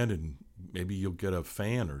your hand and maybe you'll get a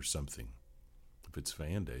fan or something. If it's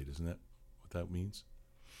Fan Day, isn't that what that means?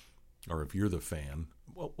 Or if you're the fan,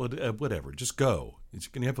 well, whatever, just go. You're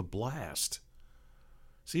going to have a blast.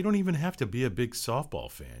 So you don't even have to be a big softball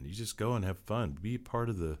fan. You just go and have fun. Be a part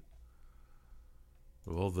of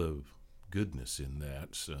all the goodness in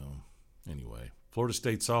that. So anyway, Florida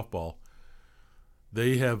State softball,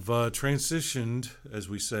 they have transitioned, as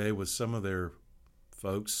we say, with some of their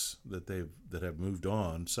folks that have moved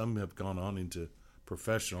on. Some have gone on into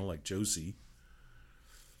professional, like Josie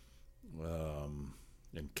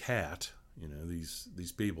and Kat.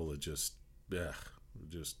 These people are just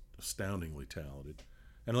astoundingly talented.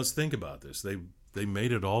 And let's think about this. They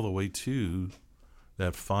made it all the way to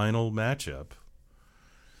that final matchup.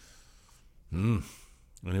 And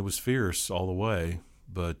it was fierce all the way.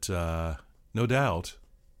 But no doubt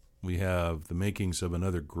we have the makings of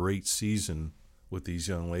another great season with these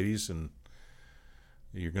young ladies. And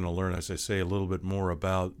you're going to learn, as I say, a little bit more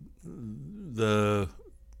about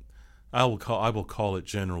I will call it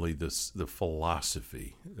generally the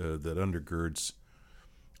philosophy that undergirds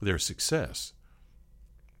their success.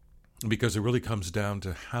 Because it really comes down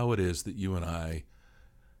to how it is that you and I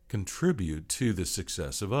contribute to the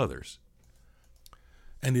success of others.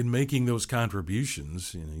 And in making those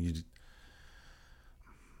contributions,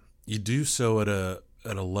 you do so at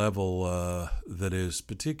a level that is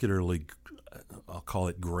particularly, I'll call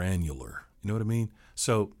it granular. You know what I mean?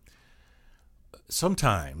 So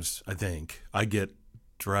sometimes I think I get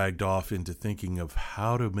dragged off into thinking of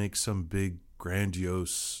how to make some big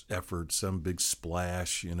grandiose effort, some big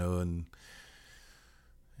splash, and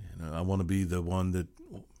I want to be the one that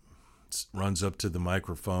runs up to the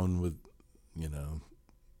microphone with,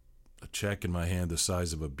 a check in my hand the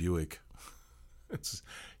size of a Buick.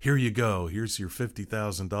 Here you go. Here's your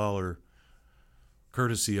 $50,000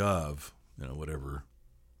 courtesy of, whatever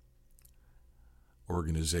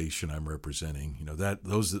organization I'm representing.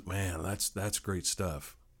 That's great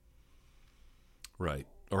stuff. Right.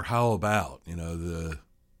 Or how about, the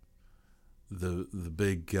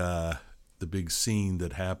big scene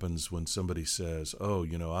that happens when somebody says, "Oh,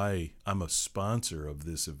 I'm a sponsor of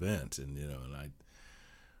this event," and of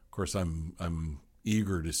course I'm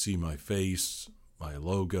eager to see my face, my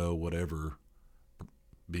logo, whatever,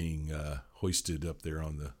 being hoisted up there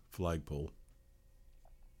on the flagpole.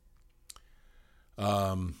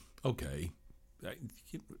 Okay.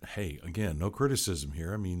 Hey, again, no criticism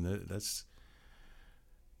here. I mean, that's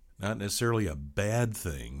not necessarily a bad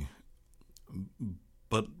thing,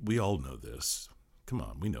 but we all know this. Come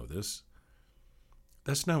on, we know this.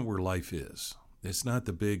 That's not where life is. It's not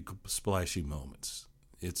the big splashy moments.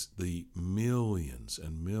 It's the millions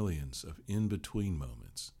and millions of in-between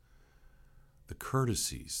moments, the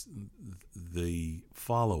courtesies, the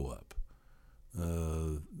follow-up,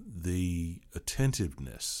 the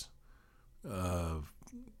attentiveness,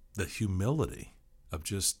 the humility of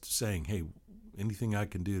just saying, hey, anything I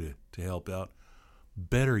can do to help out.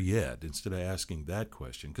 Better yet, instead of asking that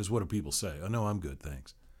question, because what do people say? Oh, no, I'm good,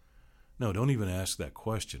 thanks. No, don't even ask that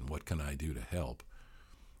question, what can I do to help?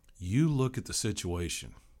 You look at the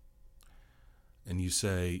situation and you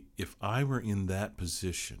say, if I were in that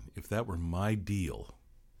position, if that were my deal,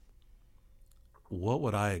 what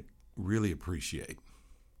would I really appreciate?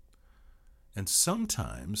 And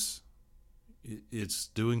sometimes it's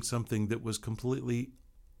doing something that was completely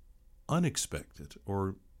unexpected,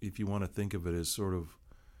 or if you want to think of it as sort of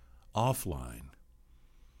offline,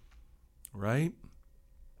 right?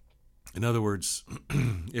 In other words,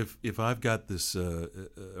 if I've got this,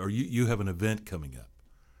 or you have an event coming up,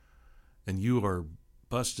 and you are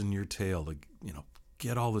busting your tail to,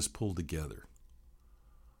 get all this pulled together,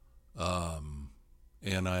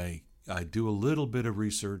 and I do a little bit of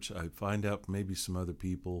research, I find out from maybe some other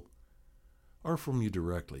people, or from you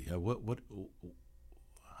directly,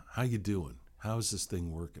 how you doing? How is this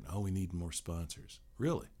thing working? Oh, we need more sponsors.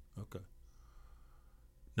 Really? Okay.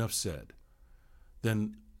 Enough said.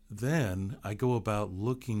 Then I go about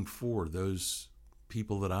looking for those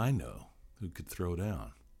people that I know who could throw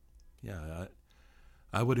down. Yeah,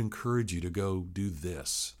 I would encourage you to go do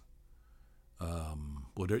this,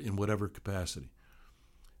 in whatever capacity.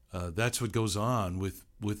 That's what goes on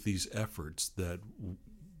with these efforts that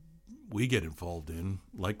we get involved in,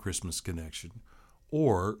 like Christmas Connection,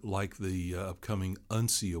 or like the upcoming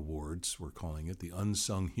UNSEE Awards, we're calling it, the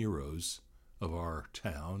Unsung Heroes of our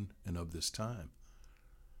town and of this time.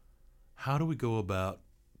 How do we go about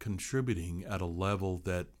contributing at a level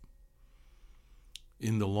that,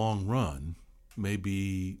 in the long run, may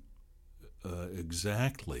be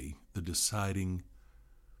exactly the deciding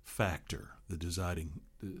factor, the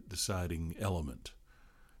deciding element,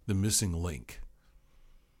 the missing link?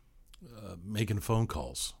 Making phone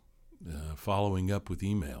calls, following up with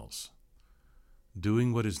emails,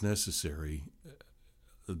 doing what is necessary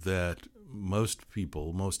that most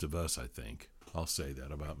people, most of us, I think, I'll say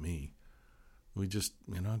that about me, we just,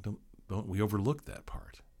 don't we overlook that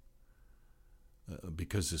part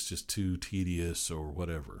because it's just too tedious or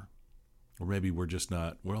whatever. Or maybe we're just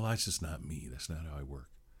not, well, that's just not me. That's not how I work.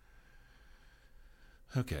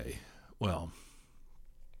 Okay, well,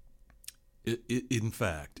 it in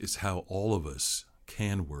fact, is how all of us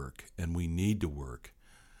can work, and we need to work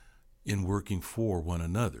in working for one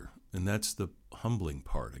another. And that's the humbling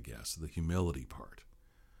part, I guess, the humility part.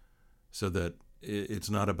 So that it's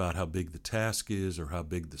not about how big the task is or how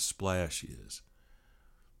big the splash is.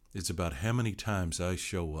 It's about how many times I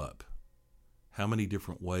show up. How many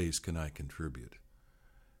different ways can I contribute?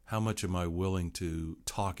 How much am I willing to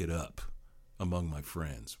talk it up among my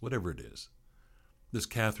friends, whatever it is. This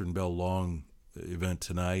Catherine Bell Long event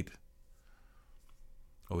tonight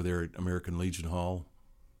over there at American Legion Hall,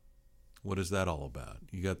 what is that all about?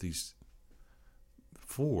 You got these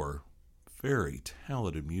 4 very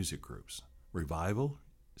talented music groups. Revival?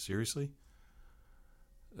 Seriously?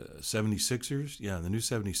 76ers? Yeah, the new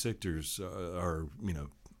 76ers are,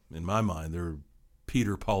 in my mind, they're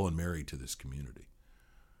Peter, Paul, and Mary to this community.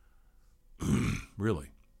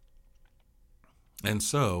 Really. And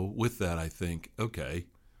so, with that, I think, okay,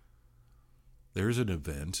 there's an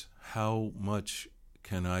event. How much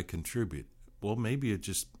can I contribute? Well, maybe it's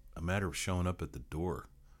just a matter of showing up at the door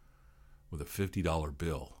with a $50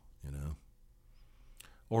 bill,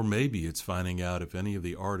 Or maybe it's finding out if any of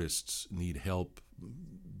the artists need help,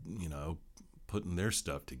 putting their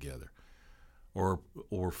stuff together. Or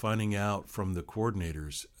finding out from the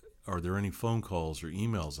coordinators, are there any phone calls or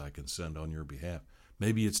emails I can send on your behalf?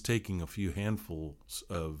 Maybe it's taking a few handfuls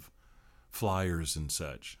of flyers and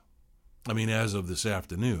such. I mean, as of this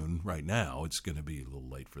afternoon, right now, it's going to be a little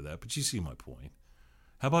late for that, but you see my point.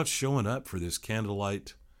 How about showing up for this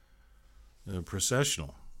candlelight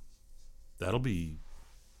processional? That'll be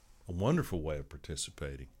a wonderful way of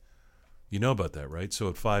participating. You know about that, right? So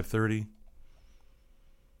at 5:30,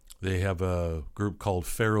 they have a group called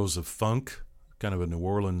Pharaohs of Funk, kind of a New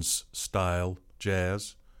Orleans-style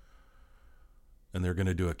jazz. And they're going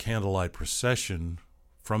to do a candlelight procession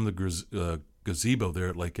from the gazebo there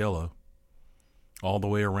at Lake Ella all the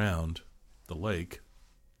way around the lake,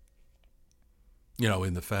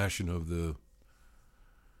 in the fashion of the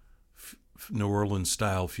New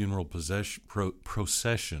Orleans-style funeral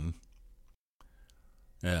procession.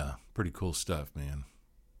 Yeah, pretty cool stuff, man.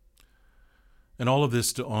 And all of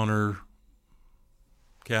this to honor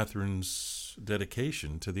Catherine's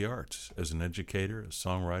dedication to the arts as an educator, a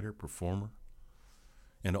songwriter, performer.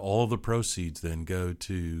 And all of the proceeds then go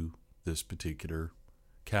to this particular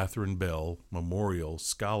Catherine Bell Memorial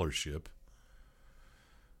Scholarship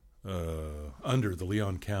under the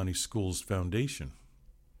Leon County Schools Foundation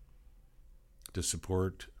to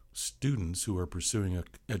support students who are pursuing an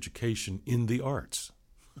education in the arts.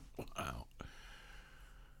 Wow.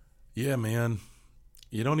 Yeah, man.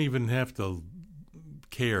 You don't even have to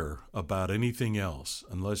care about anything else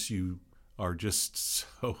unless you are just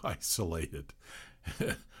so isolated,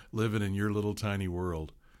 living in your little tiny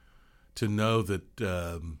world, to know that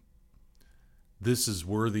this is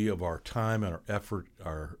worthy of our time and our effort,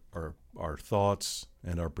 our thoughts,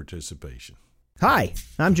 and our participation. Hi,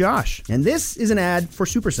 I'm Josh, and this is an ad for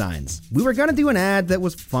Super Signs. We were going to do an ad that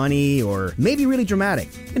was funny or maybe really dramatic,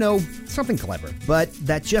 something clever, but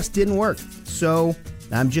that just didn't work. So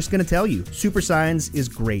I'm just going to tell you, Super Signs is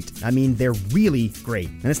great. I mean, they're really great.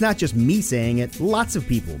 And it's not just me saying it, lots of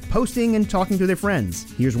people posting and talking to their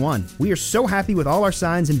friends. Here's one. We are so happy with all our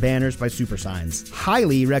signs and banners by Super Signs.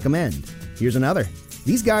 Highly recommend. Here's another.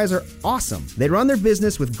 These guys are awesome. They run their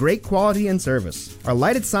business with great quality and service. Our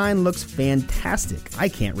lighted sign looks fantastic. I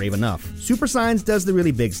can't rave enough. Super Signs does the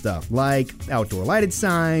really big stuff, like outdoor lighted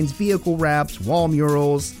signs, vehicle wraps, wall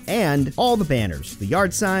murals, and all the banners, the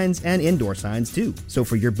yard signs, and indoor signs too. So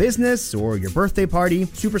for your business or your birthday party,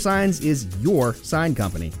 Super Signs is your sign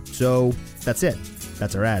company. So that's it.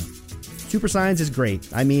 That's our ad. Super Signs is great.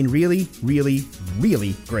 I mean, really, really,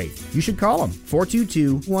 really great. You should call them,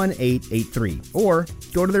 422-1883, or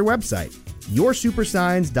go to their website,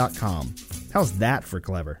 yoursupersigns.com. How's that for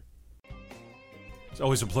clever? It's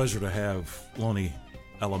always a pleasure to have Lonni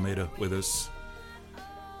Alameda with us.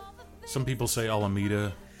 Some people say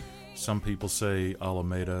Alameda. Some people say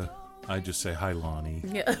Alameda. I just say, hi,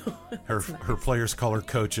 Lonni. Yeah. Her players call her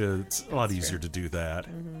Coacha. It's a lot easier to do that.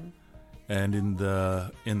 Mm-hmm. And in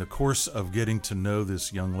the course of getting to know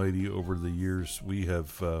this young lady over the years, we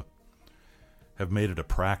have made it a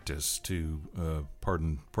practice to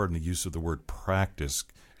pardon the use of the word practice.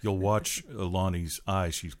 You'll watch Lonnie's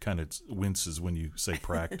eyes; she kind of winces when you say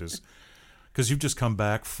practice, because you've just come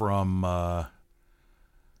back from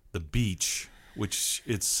the beach, which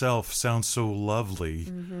itself sounds so lovely.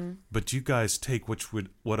 Mm-hmm. But you guys take what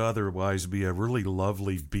would otherwise be a really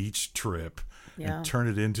lovely beach trip. Yeah. And turn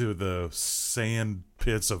it into the sand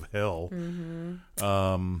pits of hell.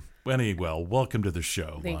 Mm-hmm. Anyway, welcome to the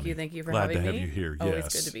show. Thank Lonnie. you for Glad having me. to have you here. Always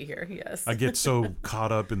yes. good to be here. Yes. I get so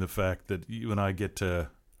caught up in the fact that you and I get to.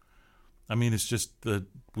 I mean, it's just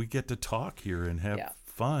we get to talk here and have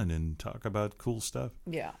fun and talk about cool stuff.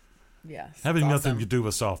 Yeah. Yes. Having nothing to do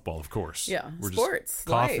with softball, of course. Yeah. We're Sports. Just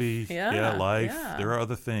coffee. Life. Yeah. Life. Yeah. There are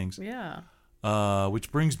other things. Yeah. Which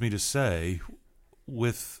brings me to say,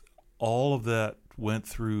 with all of that went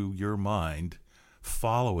through your mind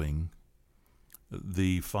following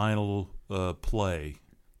the final play,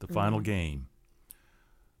 the final game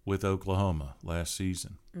with Oklahoma last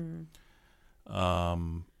season.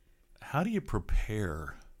 How do you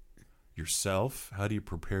prepare yourself? How do you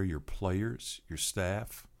prepare your players, your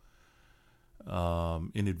staff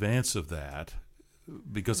in advance of that?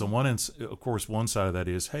 Because on one end, of course, one side of that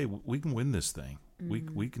is, hey, we can win this thing.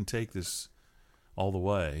 We can take this all the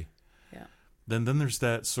way. Yeah. Then there's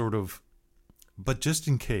that sort of, but just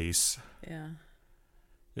in case. Yeah.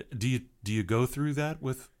 Do you go through that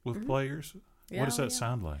with players? Yeah, what does that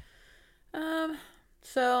sound like?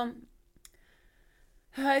 So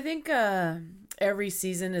I think every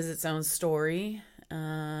season is its own story,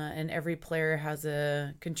 and every player has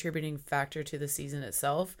a contributing factor to the season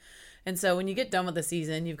itself. And so when you get done with the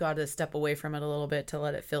season, you've got to step away from it a little bit to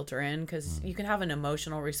let it filter in, because you can have an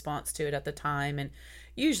emotional response to it at the time. And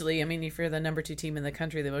usually, I mean, if you're the number 2 team in the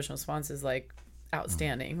country, the emotional response is like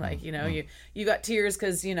outstanding. Like, you know, you got tears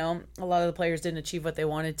because, you know, a lot of the players didn't achieve what they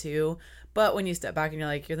wanted to. But when you step back and you're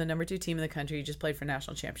like, you're the number 2 team in the country, you just played for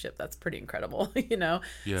national championship. That's pretty incredible, you know?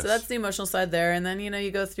 Yes. So that's the emotional side there. And then, you know, you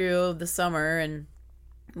go through the summer and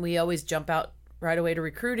we always jump out right away to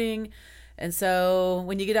recruiting. And so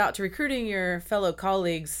when you get out to recruiting, your fellow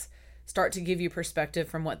colleagues start to give you perspective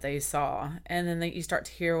from what they saw. And then you start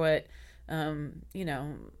to hear what, you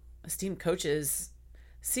know, esteemed coaches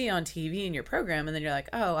see on TV in your program. And then you're like,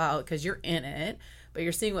 oh, wow, because you're in it, but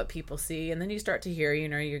you're seeing what people see. And then you start to hear, you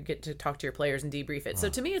know, you get to talk to your players and debrief it. So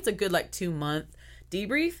to me, it's a good 2-month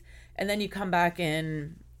debrief. And then you come back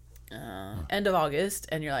in end of August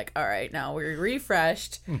and you're like, all right, now we're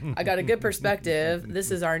refreshed. I got a good perspective.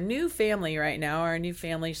 This is our new family right now, our new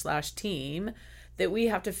family / team that we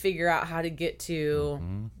have to figure out how to get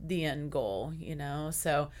to the end goal, you know?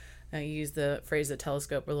 So I used the phrase the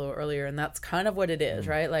telescope a little earlier, and that's kind of what it is,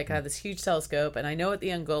 right? Like I have this huge telescope and I know what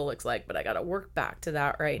the end goal looks like, but I got to work back to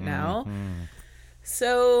that right now.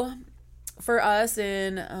 So for us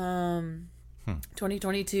in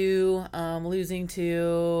 2022, losing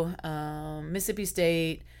to Mississippi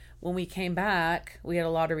State, when we came back, we had a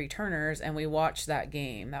lot of returners and we watched that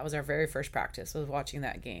game. That was our very first practice, was watching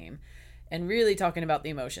that game and really talking about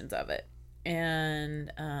the emotions of it.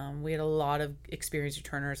 And we had a lot of experienced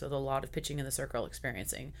returners with a lot of pitching in the circle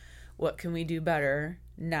experiencing. What can we do better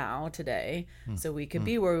now, today, so we can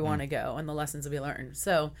be where we want to go and the lessons that we learned.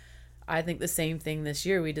 So I think the same thing this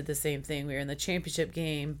year. We did the same thing. We were in the championship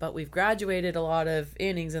game, but we've graduated a lot of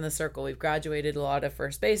innings in the circle. We've graduated a lot of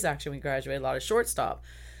first base action. We graduated a lot of shortstop.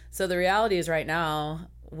 So the reality is right now,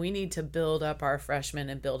 we need to build up our freshmen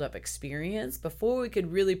and build up experience before we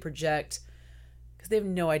could really project, because they have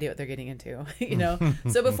no idea what they're getting into, you know?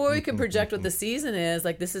 So before we can project what the season is,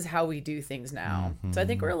 like, this is how we do things now. So I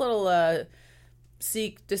think we're a little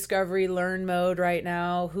seek, discovery, learn mode right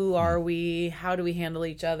now. Who are we? How do we handle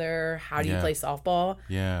each other? How do you play softball?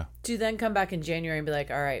 Yeah. To then come back in January and be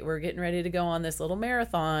like, all right, we're getting ready to go on this little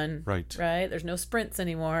marathon. Right. Right? There's no sprints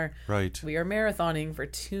anymore. Right. We are marathoning for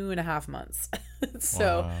 2.5 months.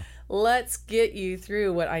 So let's get you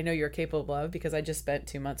through what I know you're capable of, because I just spent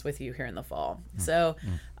 2 months with you here in the fall. So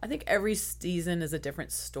I think every season is a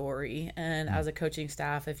different story. And as a coaching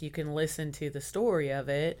staff, if you can listen to the story of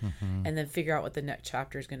it and then figure out what the next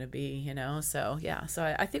chapter is going to be, you know? So, yeah.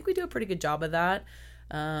 So I think we do a pretty good job of that.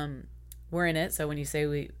 We're in it. So when you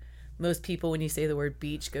say most people, when you say the word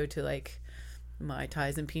beach, go to like Mai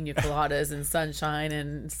Tais and pina coladas and sunshine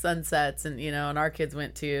and sunsets, and and our kids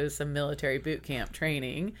went to some military boot camp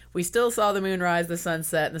training. We still saw the moon rise, the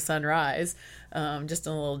sunset, and the sunrise, just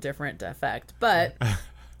in a little different effect, but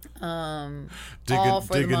all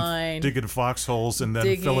for the mind. Digging foxholes and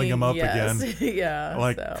then filling them up again. Yeah,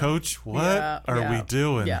 like, Coach, what are we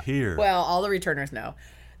doing here? Well, all the returners know.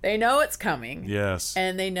 They know it's coming. Yes.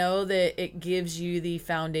 And they know that it gives you the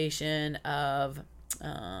foundation of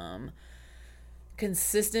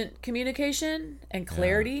consistent communication and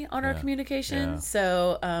clarity on our communication.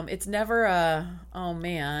 So it's never oh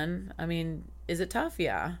man, I mean, is it tough?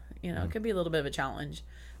 Yeah. It can be a little bit of a challenge.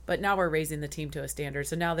 But now we're raising the team to a standard.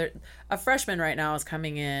 So now a freshman right now is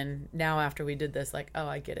coming in now after we did this, like, oh,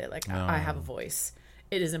 I get it. Like, I have a voice.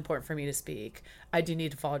 It is important for me to speak. I do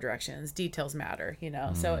need to follow directions. Details matter,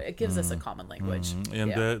 So it gives us a common language.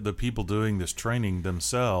 And the people doing this training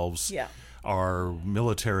themselves are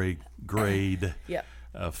military grade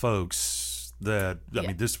folks that, I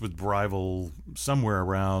mean, this would rival somewhere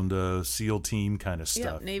around SEAL team kind of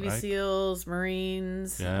stuff. Navy right? SEALs,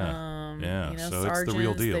 Marines, so sergeants, it's the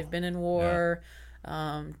real deal. They've been in war.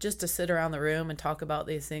 Just to sit around the room and talk about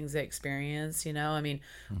these things they experience, I mean,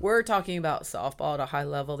 we're talking about softball at a high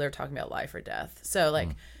level. They're talking about life or death. So like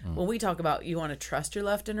when we talk about, you want to trust your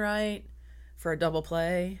left and right for a double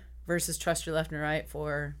play versus trust your left and right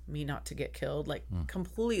for me not to get killed, like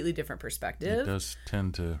completely different perspective. It does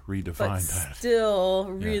tend to redefine but that.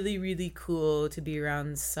 Still really, really cool to be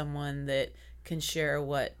around someone that can share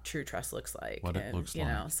what true trust looks like. What it looks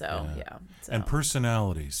like. So. And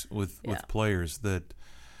personalities with players that,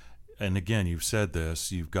 and again, you've said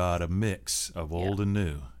this, you've got a mix of old and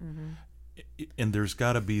new. And there's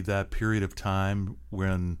got to be that period of time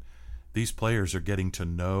when these players are getting to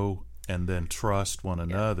know and then trust one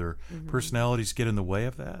another. Personalities get in the way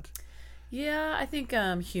of that? Yeah, I think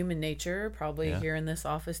human nature probably here in this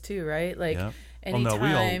office too, right? Like anytime...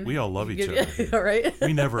 Well, no, we all love each other. Right?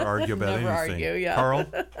 We never argue about never anything.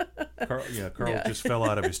 Argue, Carl just fell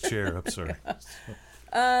out of his chair. I'm sorry.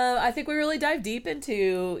 I think we really dive deep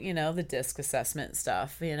into, the DISC assessment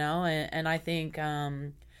stuff, and I think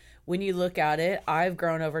when you look at it, I've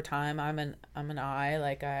grown over time. I'm an I,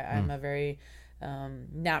 like I'm a very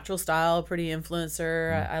natural style, pretty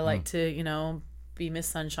influencer. I like to, be Miss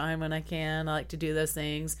Sunshine when I can. I like to do those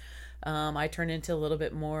things. I turn into a little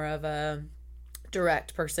bit more of a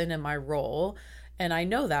direct person in my role, and I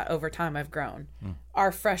know that over time I've grown.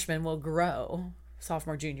 Our freshmen will grow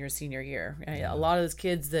sophomore, junior, senior year. A lot of those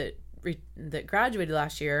kids that graduated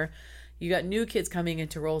last year, you got new kids coming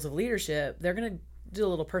into roles of leadership. They're going to do a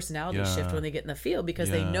little personality shift when they get in the field because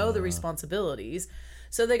they know the responsibilities.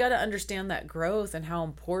 So they got to understand that growth and how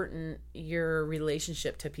important your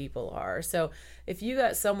relationship to people are. So if you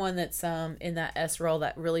got someone that's in that S role,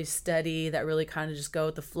 that really steady, that really kind of just go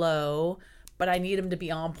with the flow, but I need them to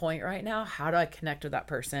be on point right now, how do I connect with that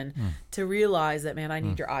person to realize that, man, I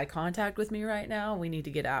need your eye contact with me right now. We need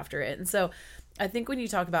to get after it. And so I think when you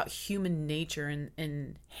talk about human nature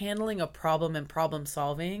and handling a problem and problem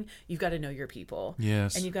solving, you've got to know your people.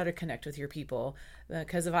 Yes. And you've got to connect with your people.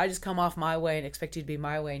 Because if I just come off my way and expect you to be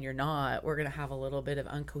my way and you're not, we're going to have a little bit of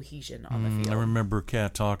uncohesion on the field. I remember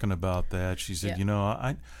Kat talking about that. She said,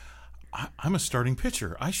 I'm a starting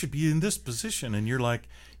pitcher. I should be in this position. And you're like,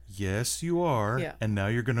 yes, you are. Yeah. And now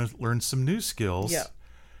you're going to learn some new skills. Yeah.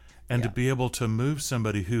 And to be able to move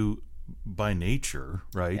somebody who, by nature,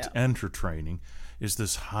 right, and her training, is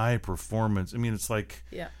this high performance. I mean, it's like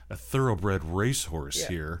a thoroughbred racehorse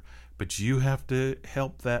here, but you have to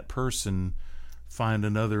help that person find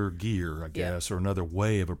another gear, I guess, or another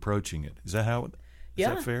way of approaching it. Is that how? Is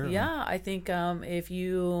that fair? Yeah, I think if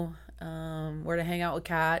you were to hang out with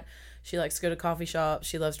Kat, she likes to go to coffee shops.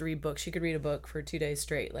 She loves to read books. She could read a book for 2 days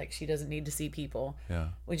straight. Like, she doesn't need to see people. Yeah.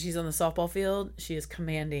 When she's on the softball field, she is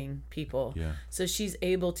commanding people. Yeah. So she's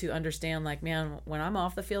able to understand, like, man, when I'm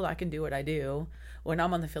off the field, I can do what I do. When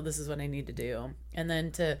I'm on the field, this is what I need to do. And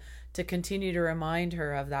then to to continue to remind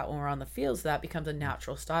her of that when we're on the field, so that becomes a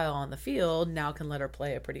natural style on the field. Now can let her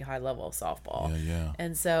play a pretty high level of softball. Yeah.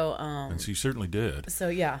 And so, and she certainly did. So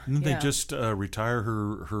yeah, Didn't they just retire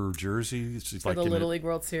her jersey? She's for like the Little League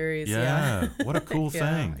World Series. Yeah, what a cool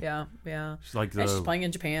thing. Yeah. She's like and she's playing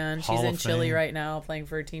in Japan. Hall She's in of Chile Fame. right now, playing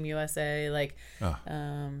for Team USA. Like,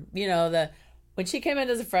 you know, when she came in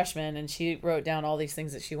as a freshman and she wrote down all these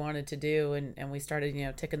things that she wanted to do, and we started, you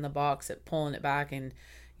know, ticking the box at pulling it back, and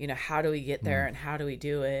you know, how do we get there and how do we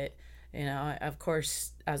do it? You know, of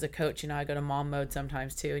course, as a coach, you know, I go to mom mode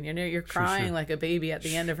sometimes too, and you know, you're crying like a baby at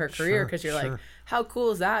the end of her career because you're like, how cool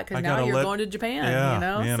is that? Because now you're going to Japan. Yeah, you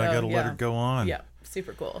know, man, so, I got to let her go on. Yeah,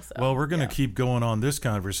 super cool. So, well, we're going to keep going on this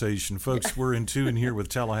conversation, folks. We're in tune here with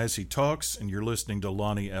Tallahassee Talks, and you're listening to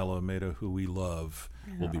Lonni Alameda, who we love.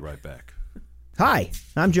 We'll be right back. Hi,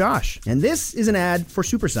 I'm Josh, and this is an ad for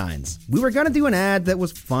Super Signs. We were going to do an ad that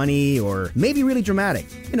was funny or maybe really dramatic,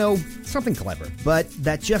 you know, something clever, but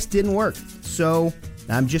that just didn't work. So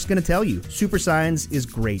I'm just going to tell you, Super Signs is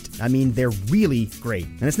great. I mean, they're really great.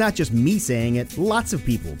 And it's not just me saying it, lots of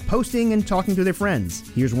people posting and talking to their friends.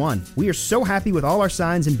 Here's one. We are so happy with all our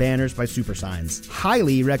signs and banners by Super Signs.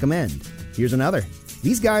 Highly recommend. Here's another.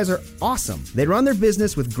 These guys are awesome. They run their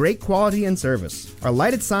business with great quality and service. Our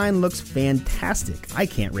lighted sign looks fantastic. I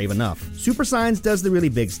can't rave enough. Super Signs does the really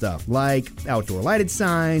big stuff, like outdoor lighted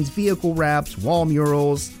signs, vehicle wraps, wall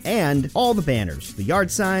murals, and all the banners, the yard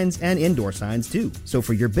signs, and indoor signs too. So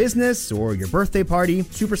for your business or your birthday party,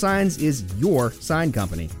 Super Signs is your sign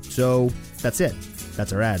company. So that's it.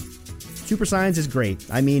 That's our ad. Super Signs is great.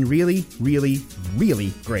 I mean, really, really,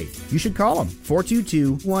 really great. You should call them,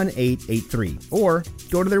 422-1883, or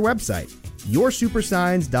go to their website,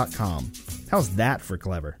 yoursupersigns.com. How's that for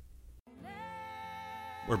clever?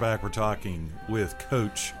 We're back. We're talking with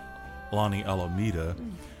Coach Lonni Alameda.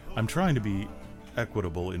 I'm trying to be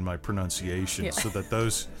equitable in my pronunciation so that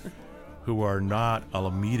those who are not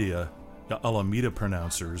Alameda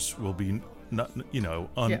pronouncers will be not,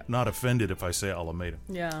 not offended if I say Alameda.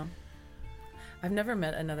 Yeah. I've never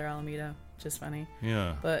met another Alameda, which is funny.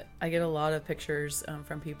 Yeah. But I get a lot of pictures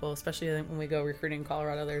from people, especially when we go recruiting in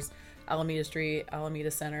Colorado. There's Alameda Street, Alameda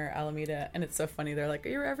Center, Alameda, and it's so funny. They're like,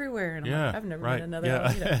 "You're everywhere," and I'm like, "I've never met another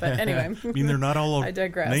Alameda." But anyway, I mean, they're not all I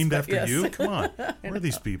digress, named after yes. you. Come on, where are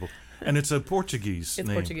these people? And it's a Portuguese name.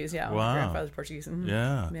 It's Portuguese, yeah. Wow. My grandfather's Portuguese.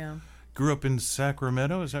 Mm-hmm. Yeah. Grew up in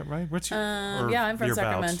Sacramento, is that right? What's your? Yeah, I'm from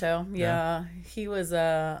Sacramento. Yeah. He was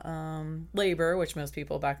a labor, which most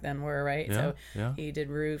people back then were, right? Yeah, so he did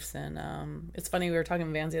roofs, and it's funny. We were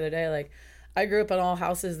talking Vans the other day. Like, I grew up in all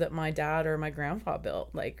houses that my dad or my grandpa built.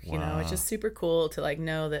 Like, you know, it's just super cool to like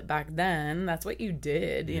know that back then that's what you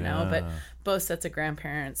did. You know, but both sets of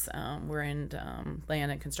grandparents were in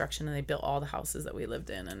land and construction, and they built all the houses that we lived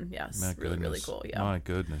in. And yes, really cool. Yeah, my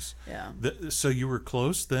goodness. Yeah. So you were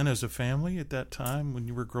close then as a family at that time when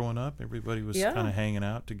you were growing up. Everybody was kind of hanging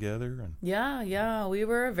out together. And yeah, we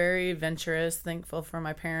were very adventurous. Thankful for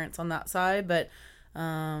my parents on that side, but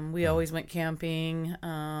we always went camping.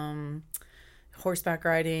 Horseback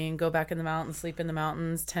riding, go back in the mountains, sleep in the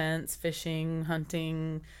mountains, tents, fishing,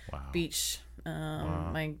 hunting, beach.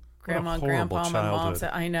 My grandma and grandpa, my mom said,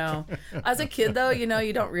 I know. As a kid, though, you know,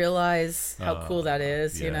 you don't realize how cool that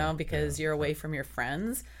is, you know, because you're away from your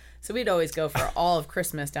friends. So we'd always go for all of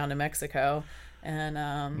Christmas down to Mexico. And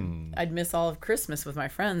I'd miss all of Christmas with my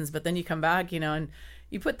friends. But then you come back, you know, and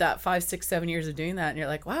you put that 5, 6, 7 years of doing that, and you're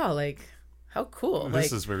like, wow, like, how cool.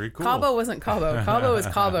 This is very cool. Cabo wasn't Cabo. Cabo is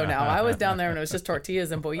Cabo now. I was down there and it was just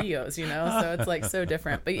tortillas and bolillos, you know, so it's like so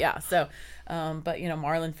different. But yeah, so, but you know,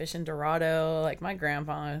 marlin fishing Dorado, like my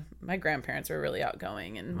grandparents were really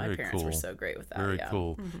outgoing, and my parents were so great with that. Very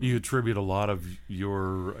cool. Mm-hmm. You attribute a lot of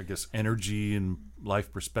your, I guess, energy and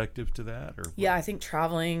life perspective to that? Or yeah, I think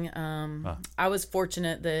traveling, I was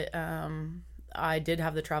fortunate that I did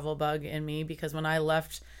have the travel bug in me, because when I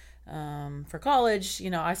left for college, you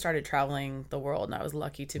know, I started traveling the world, and I was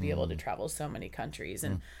lucky to be able to travel so many countries.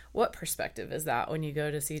 And what perspective is that when you go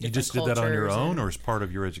to see different cultures? You just did that on your own, or as part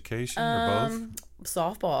of your education, or both?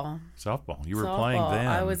 Softball. You were playing then.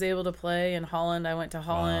 I was able to play in Holland. I went to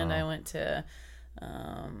Holland. I went to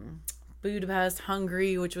Budapest,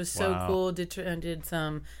 Hungary, which was so cool. Did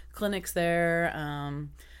some clinics there.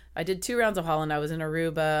 I did 2 rounds of Holland. I was in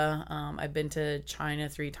Aruba. I've been to China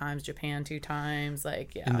 3 times, Japan 2 times.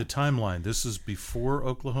 Like, yeah. In the timeline, this is before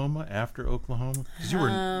Oklahoma, after Oklahoma?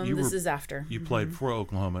 This is after. You played for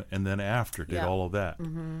Oklahoma, and then after did all of that.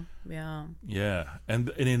 Yeah. Yeah, and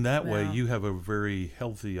in that way, you have a very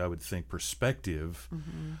healthy, I would think, perspective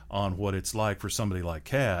on what it's like for somebody like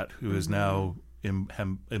Kat, who is now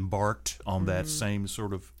embarked on that same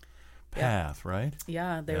sort of path, right?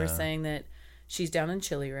 Yeah, they were saying that she's down in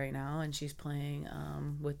Chile right now, and she's playing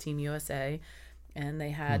with Team USA, and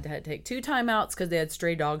they had to take 2 timeouts because they had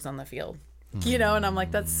stray dogs on the field. And I'm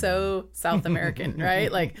like, that's so South American,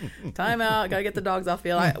 right? Like, timeout, gotta get the dogs off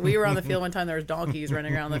field. We were on the field one time, there was donkeys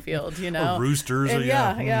running around the field, Or roosters. And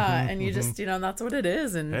and you just, and that's what it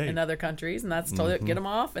is in other countries, and that's totally, get them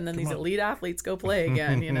off, and then these elite athletes go play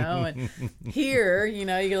again, and here, you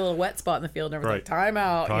get a little wet spot in the field, and everything's like,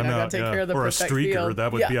 timeout, gotta take care of the or a perfect streaker, field.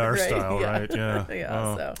 that would be our style, right?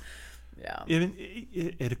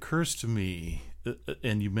 It occurs to me,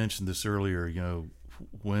 and you mentioned this earlier,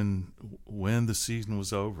 when the season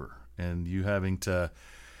was over and you having to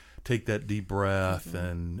take that deep breath,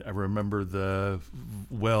 and I remember the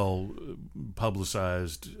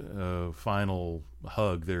well-publicized final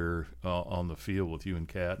hug there on the field with you and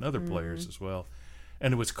Kat and other players as well,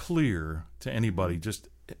 and it was clear to anybody, just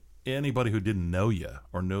anybody who didn't know you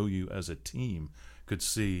or know you as a team, could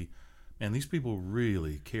see, man, these people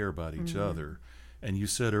really care about each other. And you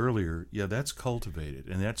said earlier, that's cultivated,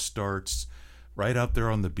 and that starts right out there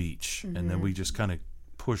on the beach, and then we just kind of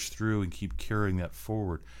push through and keep carrying that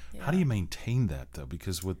forward. How do you maintain that, though?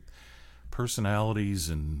 Because with personalities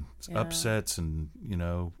and upsets and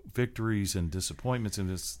victories and disappointments in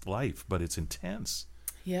this life, but it's intense.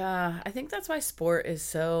 Yeah, I think that's why sport is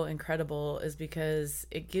so incredible, is because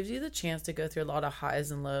it gives you the chance to go through a lot of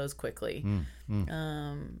highs and lows quickly.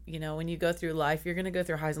 When you go through life, you're going to go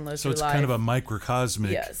through highs and lows through life. So it's kind of a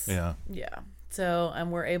microcosmic. Yes. Yeah. So,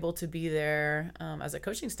 and we're able to be there as a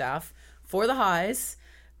coaching staff for the highs,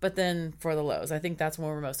 but then for the lows. I think that's when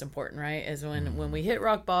we're most important, right? Is when we hit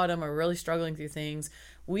rock bottom or really struggling through things,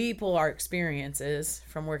 we pull our experiences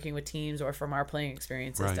from working with teams or from our playing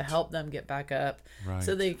experiences to help them get back up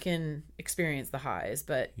so they can experience the highs.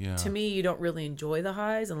 But to me, you don't really enjoy the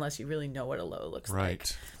highs unless you really know what a low looks like.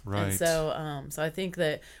 Right. And so I think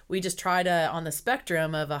that we just try to, on the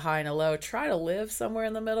spectrum of a high and a low, try to live somewhere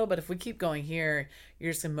in the middle. But if we keep going here,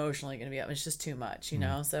 you're just emotionally going to be up. It's just too much,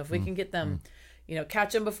 So if we can get them,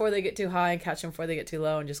 catch them before they get too high and catch them before they get too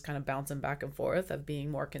low, and just kind of bounce them back and forth of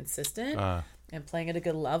being more consistent and playing at a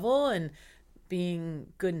good level and being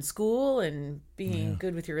good in school and being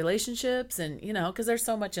good with your relationships, and because there's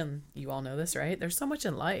so much in, you all know this, right? There's so much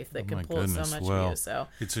in life that can pull so much from you. So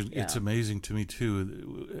it's amazing to me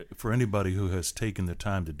too, for anybody who has taken the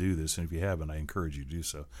time to do this, and if you haven't, I encourage you to do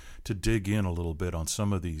so, to dig in a little bit on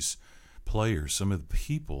some of these players, some of the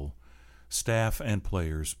people, staff and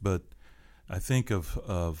players. But I think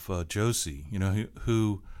of Josie,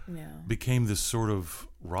 who became this sort of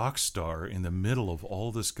rock star in the middle of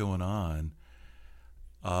all this going on.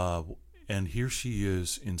 And here she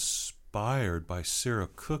is, inspired by Sarah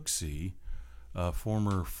Cooksey,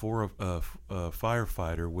 former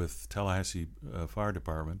firefighter with Tallahassee Fire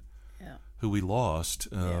Department, who we lost,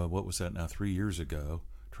 what was that now, 3 years ago,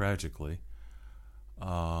 tragically.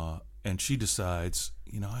 And she decides,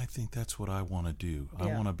 I think that's what I want to do. I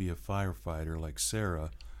want to be a firefighter like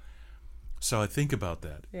Sarah. So I think about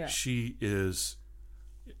that. Yeah. She is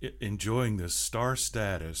enjoying this star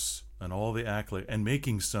status and all the accolades, and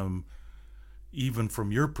making some, even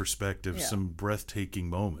from your perspective, some breathtaking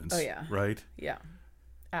moments. Oh yeah. Right? Yeah.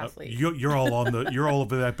 Athlete. You're all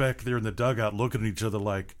back there in the dugout looking at each other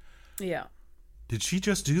like, did she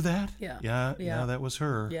just do that? Yeah, that was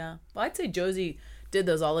her. Yeah. Well, I'd say Josie did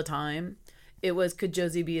those all the time. It was, could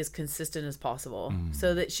Josie be as consistent as possible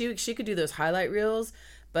so that she could do those highlight reels,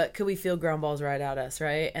 but could we feel ground balls right at us,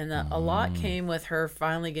 right? And a lot came with her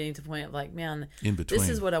finally getting to the point of like, man, this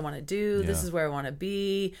is what I want to do. This is where I want to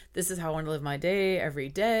be. This is how I want to live my day every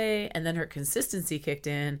day. And then her consistency kicked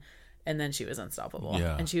in, and then she was unstoppable.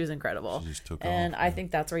 Yeah. And she was incredible. She just took off. I think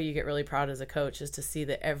that's where you get really proud as a coach, is to see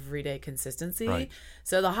the everyday consistency. Right.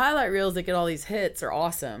 So the highlight reels that get all these hits are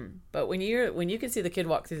awesome. But when you can see the kid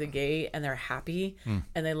walk through the gate and they're happy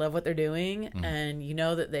and they love what they're doing and you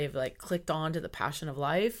know that they've like clicked on to the passion of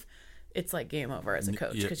life, it's like game over as a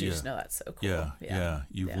coach, because you just know that's so cool.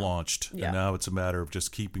 You've launched, and now it's a matter of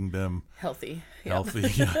just keeping them healthy. I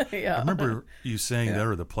remember you saying that,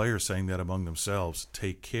 or the players saying that among themselves.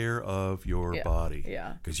 Take care of your body,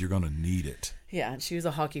 because you're going to need it. Yeah, and she was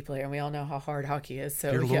a hockey player, and we all know how hard hockey is.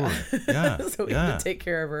 So Dear Lord. So we have to take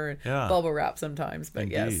care of her and bubble wrap sometimes.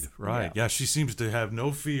 But indeed, right? Yeah, she seems to have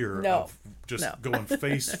no fear of just going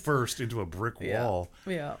face first into a brick wall.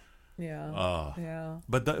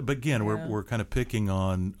 But again, we're kind of picking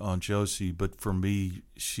on Josie, but for me,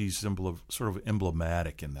 she's sort of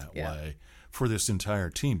emblematic in that way for this entire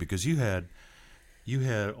team, because you had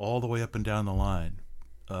all the way up and down the line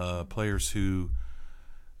players who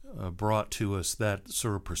brought to us that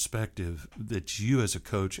sort of perspective that you as a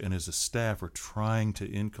coach and as a staff are trying to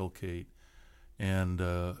inculcate, and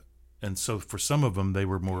so for some of them they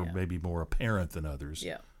were maybe more apparent than others.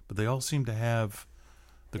 Yeah. But they all seem to have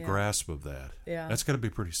the grasp of that. Yeah. That's got to be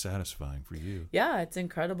pretty satisfying for you. Yeah, it's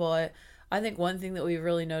incredible. I think one thing that we've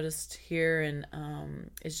really noticed here and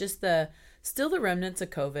is just still the remnants of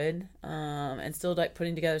COVID and still like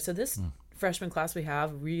putting together. So this freshman class we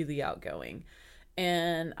have really outgoing.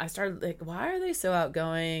 And I started like, why are they so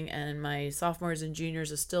outgoing? And my sophomores and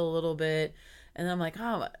juniors is still a little bit. And I'm like,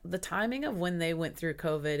 oh, the timing of when they went through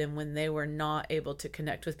COVID and when they were not able to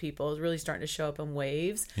connect with people is really starting to show up in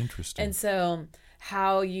waves. Interesting. And so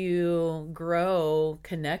how you grow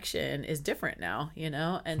connection is different now,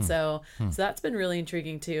 and so that's been really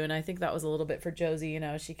intriguing too. And I think that was a little bit for Josie,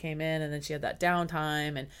 she came in and then she had that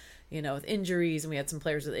downtime and with injuries, and we had some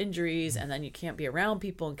players with injuries, and then you can't be around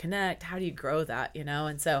people and connect. How do you grow that,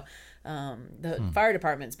 and so the fire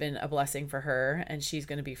department's been a blessing for her, and she's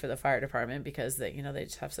going to be for the fire department because they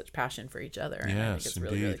just have such passion for each other. And I think it's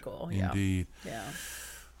really, really cool. Indeed. Yeah.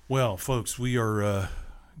 Well, folks, we are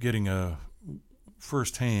getting a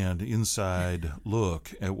firsthand inside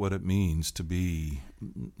look at what it means to be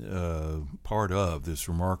part of this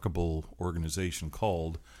remarkable organization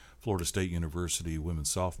called Florida State University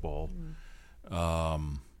Women's Softball.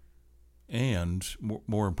 And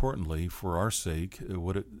more importantly, for our sake,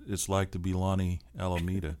 what it's like to be Lonni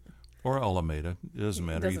Alameda or Alameda. It doesn't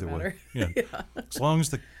matter either way. Yeah. As long as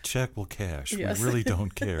the check will cash. Yes. We really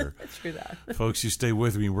don't care. True that. Folks, you stay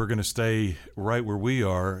with me. We're going to stay right where we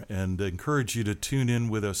are and encourage you to tune in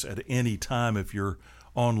with us at any time. If you're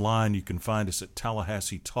online, you can find us at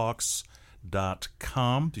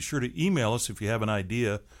TallahasseeTalks.com. Be sure to email us if you have an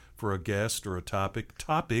idea for a guest or a topic.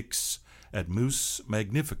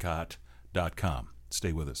 Topics@moosemagnificat.com.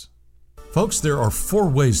 Stay with us. Folks, there are 4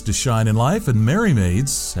 ways to shine in life, and Mary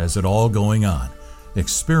Maids has it all going on.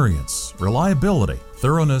 Experience, reliability,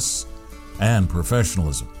 thoroughness, and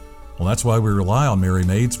professionalism. Well, that's why we rely on Mary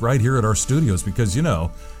Maids right here at our studios, because, I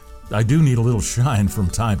do need a little shine from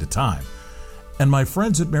time to time. And my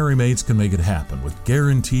friends at Mary Maids can make it happen with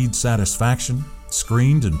guaranteed satisfaction,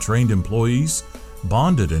 screened and trained employees,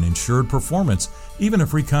 bonded and insured performance, even a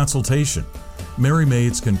free consultation. Mary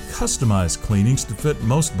Maids can customize cleanings to fit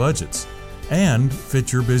most budgets and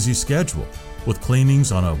fit your busy schedule with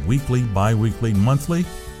cleanings on a weekly, bi-weekly, monthly,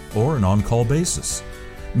 or an on-call basis.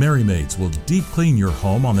 Mary Maids will deep clean your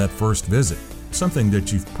home on that first visit, something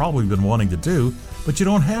that you've probably been wanting to do, but you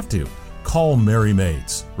don't have to. Call Mary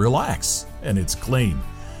Maids. Relax, and it's clean.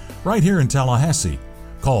 Right here in Tallahassee,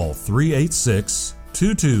 call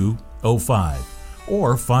 386-2205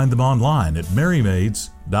 or find them online at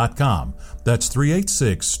marymaids.com. That's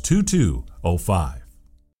 386-2205.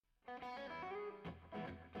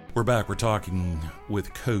 We're back. We're talking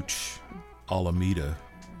with Coach Alameda.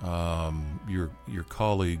 Your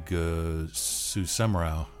colleague Sue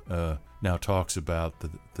Semrau now talks about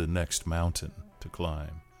the next mountain to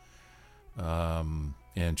climb,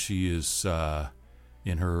 and she is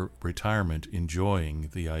in her retirement enjoying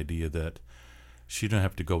the idea that she don't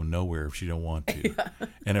have to go nowhere if she don't want to,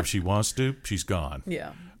 and if she wants to, she's gone.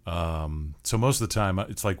 Yeah. So most of the time,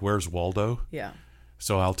 it's like, "Where's Waldo?" Yeah.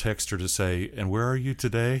 So I'll text her to say, "And where are you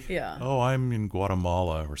today?" Yeah. "Oh, I'm in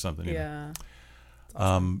Guatemala or something." Yeah.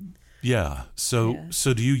 Awesome. Yeah. So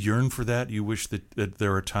do you yearn for that? You wish that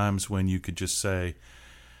there are times when you could just say,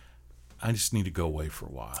 "I just need to go away for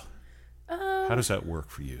a while." How does that work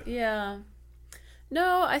for you? Yeah.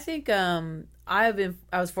 No, I think I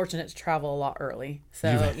was fortunate to travel a lot early.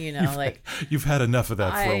 So, you've had enough of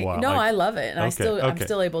that for a while. No, I love it. And Okay, I'm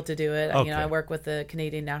still able to do it. Okay. I work with the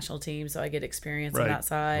Canadian national team, so I get experience on Right, that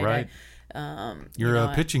side. right. You're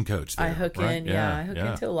a pitching coach there, I hook right? in, I hook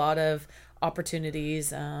into a lot of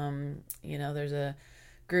opportunities. There's a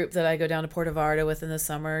group that I go down to Puerto Vallarta with in the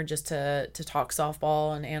summer just to talk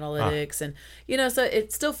softball and analytics. And, so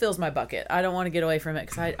it still fills my bucket. I don't want to get away from it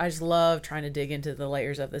because I just love trying to dig into the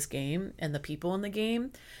layers of this game and the people in the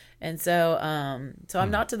game. And so I'm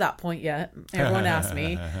not to that point yet. Everyone asks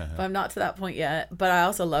me, but I'm not to that point yet. But I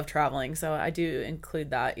also love traveling. So I do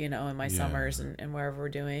include that, in my summers and wherever we're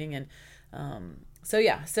doing. And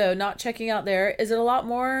so not checking out there. Is it a lot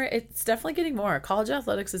more? It's definitely getting more. College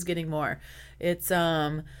athletics is getting more. It's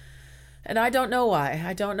and I don't know why.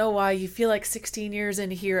 I don't know why you feel like 16 years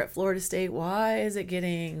in here at Florida State. Why is it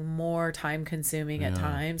getting more time consuming at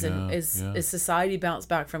times? And is society bounced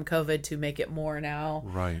back from COVID to make it more now?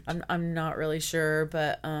 Right. I'm not really sure,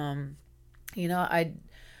 but I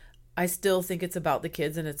I still think it's about the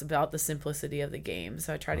kids and it's about the simplicity of the game.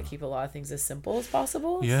 So I try to keep a lot of things as simple as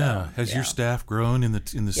possible. Yeah. So, Has your staff grown in the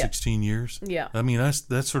Yeah. 16 years? Yeah. I mean,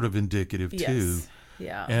 that's sort of indicative too. Yes.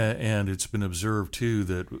 Yeah. And it's been observed too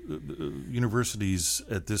that universities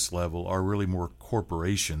at this level are really more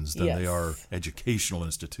corporations than they Yes. are educational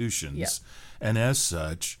institutions. Yeah. And as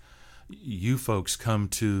such, you folks come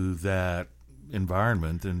to that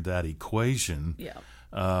environment and that equation Yeah.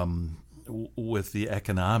 with the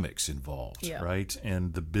economics involved, Yeah. right?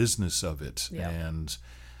 And the business of it. Yeah. And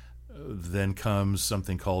then comes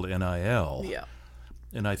something called NIL. Yeah.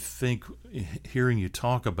 And I think hearing you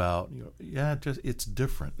talk about, it's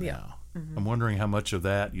different Yeah. now. I'm wondering how much of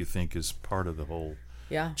that you think is part of the whole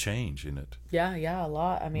Yeah. change in it. Yeah, a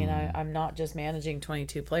lot. I mean, I'm not just managing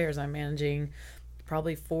 22 players. I'm managing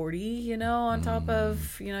probably 40, on top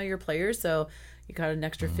of, your players. So you got an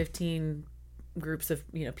extra 15 groups of,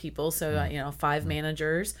 people. So, 5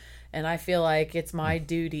 managers. And I feel like it's my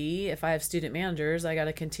duty, if I have student managers, I got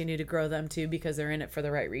to continue to grow them too, because they're in it for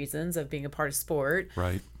the right reasons of being a part of sport.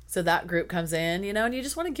 Right. So that group comes in, and you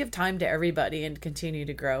just want to give time to everybody and continue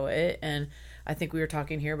to grow it. And I think we were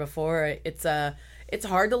talking here before, it's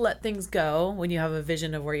hard to let things go when you have a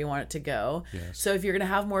vision of where you want it to go. Yes. So if you're going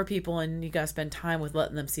to have more people, and you got to spend time with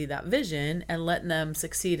letting them see that vision and letting them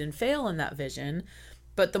succeed and fail in that vision.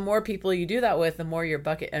 But the more people you do that with, the more your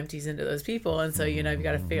bucket empties into those people. And so, you've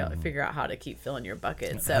got to figure out how to keep filling your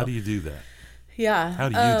bucket. So How do you do that? Yeah. How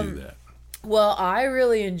do you do that? Well, I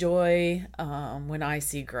really enjoy when I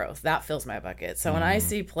see growth. That fills my bucket. So when I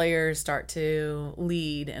see players start to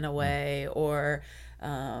lead in a way, or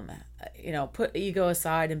put ego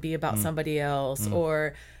aside and be about somebody else,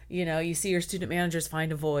 or you see your student managers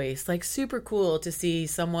find a voice. Like, super cool to see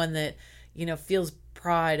someone that feels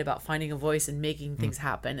pride about finding a voice and making things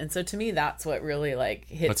happen. And so to me, that's what really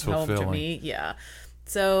hits That's home to fulfilling. me. Yeah.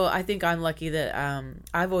 So I think I'm lucky that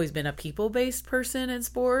I've always been a people-based person in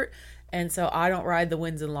sport. And so I don't ride the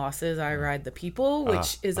wins and losses. I ride the people,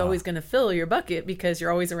 which is always going to fill your bucket because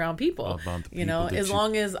you're always around people. About the people that as you-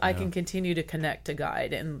 long as I can continue to connect to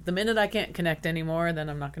guide. And the minute I can't connect anymore, then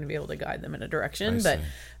I'm not going to be able to guide them in a direction. I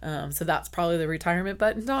But so that's probably the retirement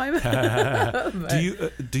button time.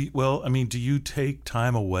 Do you take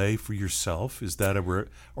time away for yourself? Is that or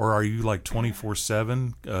are you like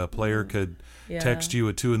 24/7? A player could text you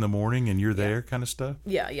at 2 a.m. and you're there, kind of stuff.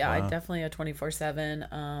 Yeah, I definitely a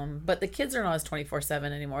 24/7. But the kids are not as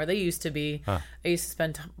 24/7 anymore. They used to be. I used to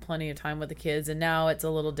spend plenty of time with the kids, and now it's a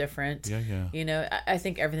little different. Yeah. I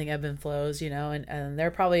think everything ebb and flows. And they're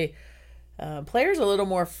probably. Players are a little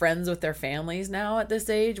more friends with their families now at this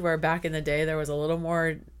age, where back in the day there was a little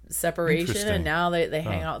more separation, Interesting. and now they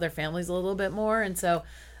hang out with their families a little bit more. And so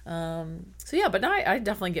but now I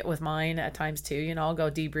definitely get with mine at times too. I'll go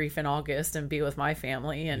debrief in August and be with my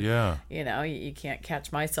family, and you can't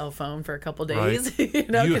catch my cell phone for a couple days, Right.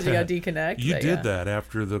 because you got to deconnect. You But, did that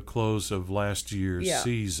after the close of last year's Yeah.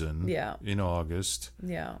 season in August.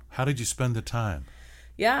 Yeah. How did you spend the time?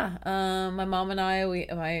 Yeah, my mom and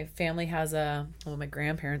my family has my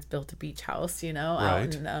grandparents built a beach house,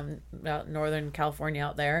 out in Northern California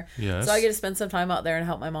out there. Yes. So I get to spend some time out there and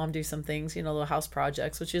help my mom do some things, little house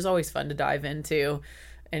projects, which is always fun to dive into,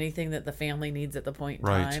 anything that the family needs at the point in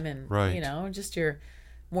time. And, just your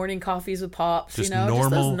morning coffees with pops, just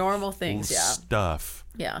those normal things. Yeah. Stuff.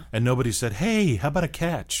 Yeah. And nobody said, hey, how about a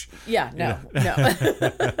catch? Yeah, no.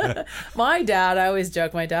 My dad, I always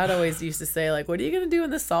joke, my dad always used to say, what are you going to do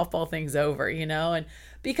when this softball thing's over, And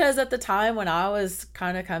because at the time when I was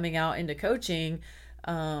kind of coming out into coaching,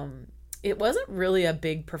 it wasn't really a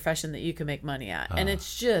big profession that you could make money at. And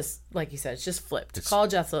it's just, like you said, it's just flipped.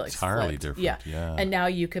 College athletics entirely flipped. different. Yeah. And now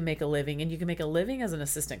you can make a living, and you can make a living as an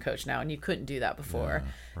assistant coach now, and you couldn't do that before.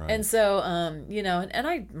 Yeah, right. And so,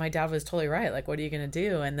 my dad was totally right. What are you going to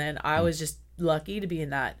do? And then I was just lucky to be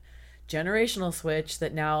in that generational switch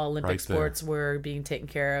that now Olympic Right there. sports were being taken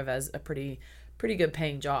care of as a pretty good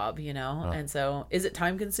paying job, And so, is it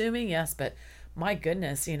time consuming? Yes, but my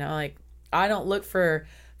goodness, I don't look for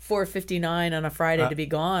 4:59 on a Friday to be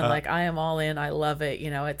gone. I am all in. I love it.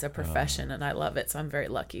 It's a profession, and I love it. So I'm very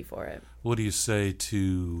lucky for it. What do you say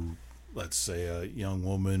to, let's say, a young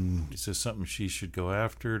woman? Is this something she should go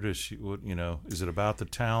after? Does she, is it about the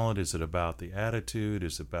talent? Is it about the attitude?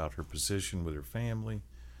 Is it about her position with her family?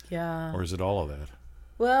 Yeah. Or is it all of that?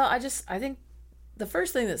 Well, I think the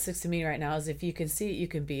first thing that sticks to me right now is if you can see it, you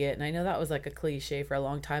can be it. And I know that was a cliche for a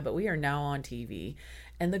long time, but we are now on TV.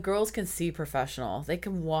 And the girls can see professional. They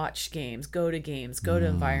can watch games, go to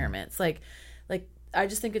environments. I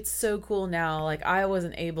just think it's so cool now. I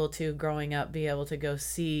wasn't able to, growing up, be able to go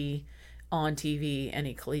see on TV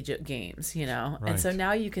any collegiate games, you know? Right. And so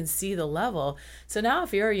now you can see the level. So now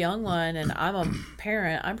if you're a young one and I'm a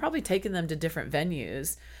parent, I'm probably taking them to different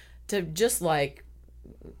venues to just like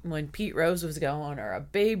when Pete Rose was going, or a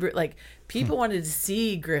Babe, like people wanted to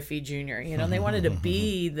see Griffey Jr., you know, they wanted to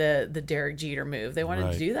be the Derek Jeter move. They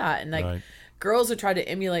wanted to do that. And like girls would try to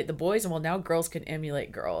emulate the boys, and well, now girls can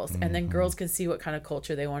emulate girls, and then girls can see what kind of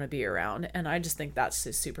culture they want to be around. And I just think that's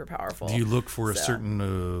just super powerful. Do you look for a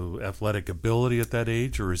certain athletic ability at that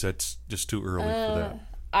age, or is that just too early for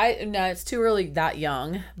that? No, it's too early that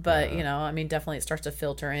young, but you know, I mean, definitely it starts to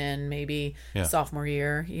filter in maybe sophomore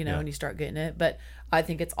year, you know, and you start getting it. But I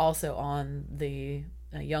think it's also on the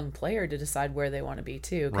young player to decide where they want to be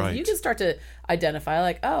too, because you can start to identify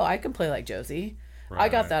like, oh, I can play like Josie. I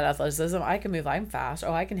got that athleticism. I can move. I'm fast.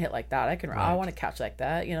 Oh, I can hit like that. I can. I want to catch like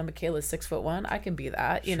that. You know, Michaela's 6'1". I can be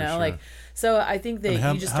that. You know, like so. I think that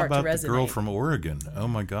you just start to resonate. How about the girl from Oregon? Oh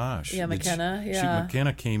my gosh. Yeah, McKenna.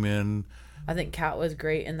 McKenna came in. I think Kat was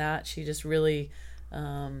great in that. She just really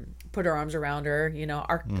put her arms around her. You know,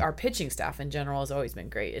 our pitching staff in general has always been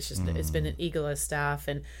great. It's just it's been an egoless staff,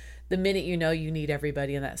 and the minute you know you need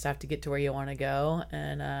everybody in that staff to get to where you want to go.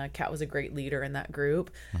 And Kat was a great leader in that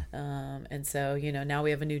group. And so, you know, now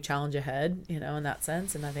we have a new challenge ahead, you know, in that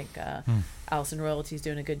sense. And I think Allison Royalty's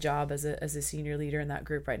doing a good job as a senior leader in that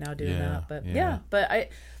group right now doing that. But but I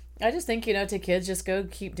just think, you know, to kids, just go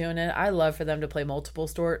keep doing it. I love for them to play multiple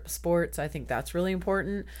sports. I think that's really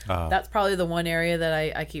important. That's probably the one area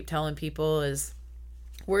that I keep telling people is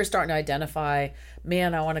we're starting to identify,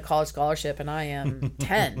 man, I want a college scholarship and I am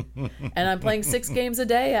 10 and I'm playing 6 games a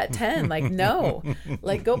day at 10. Like, no,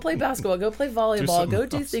 like go play basketball, go play volleyball, go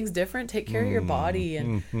do things different, take care of your body.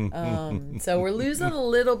 And so we're losing a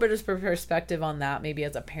little bit of perspective on that, maybe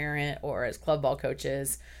as a parent or as club ball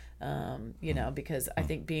coaches. You know, because I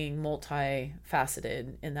think being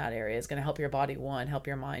multifaceted in that area is going to help your body one, help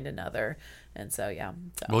your mind another. And so,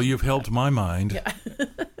 well, you've helped my mind.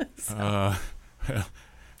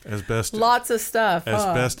 As best lots of stuff as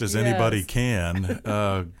best as anybody can.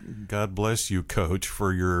 God bless you, Coach,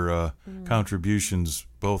 for your contributions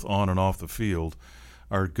both on and off the field.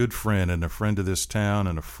 Our good friend and a friend of this town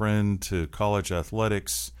and a friend to college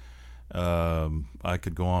athletics. I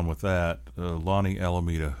could go on with that. Lonni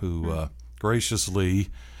Alameda, who graciously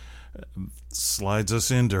slides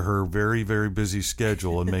us into her very, very busy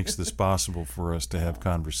schedule and makes this possible for us to have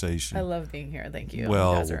conversation. I love being here. Thank you.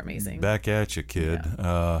 Well, you guys are amazing. Back at you, kid.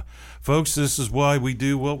 Folks, this is why we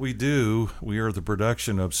do what we do. We are the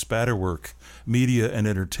production of Spatterwork Media and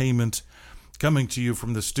Entertainment, coming to you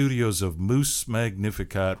from the studios of Moose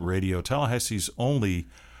Magnificat Radio, Tallahassee's only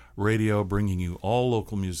radio, bringing you all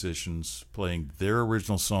local musicians playing their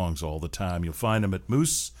original songs all the time. You'll find them at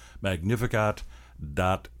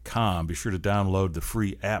moosemagnificat.com. Be sure to download the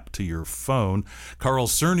free app to your phone. Carl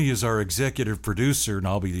Cerny is our executive producer, and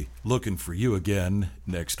I'll be looking for you again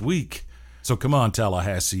next week. So come on,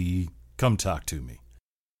 Tallahassee, come talk to me.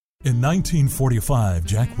 In 1945,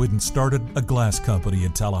 Jack Whidden started a glass company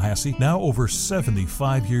in Tallahassee. Now over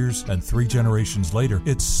 75 years and 3 generations later,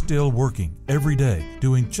 it's still working every day,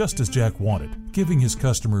 doing just as Jack wanted, giving his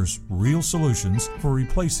customers real solutions for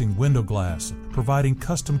replacing window glass, providing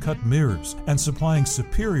custom-cut mirrors, and supplying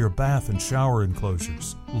superior bath and shower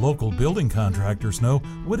enclosures. Local building contractors know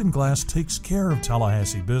Whidden Glass takes care of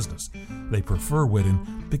Tallahassee business. They prefer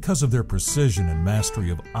Whidden because of their precision and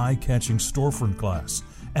mastery of eye-catching storefront glass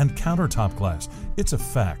and countertop glass. It's a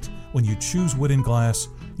fact. When you choose Whidden Glass,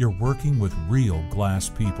 you're working with real glass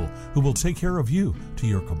people who will take care of you to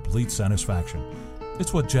your complete satisfaction.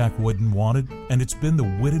 It's what Jack Whidden wanted, and it's been the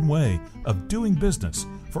Whidden way of doing business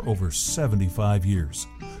for over 75 years.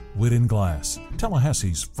 Whidden Glass,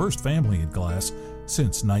 Tallahassee's first family in glass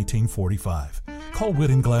since 1945. Call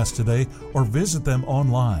Whidden Glass today or visit them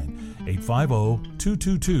online,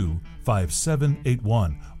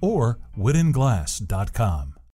 850-222-5781 or whiddenglass.com.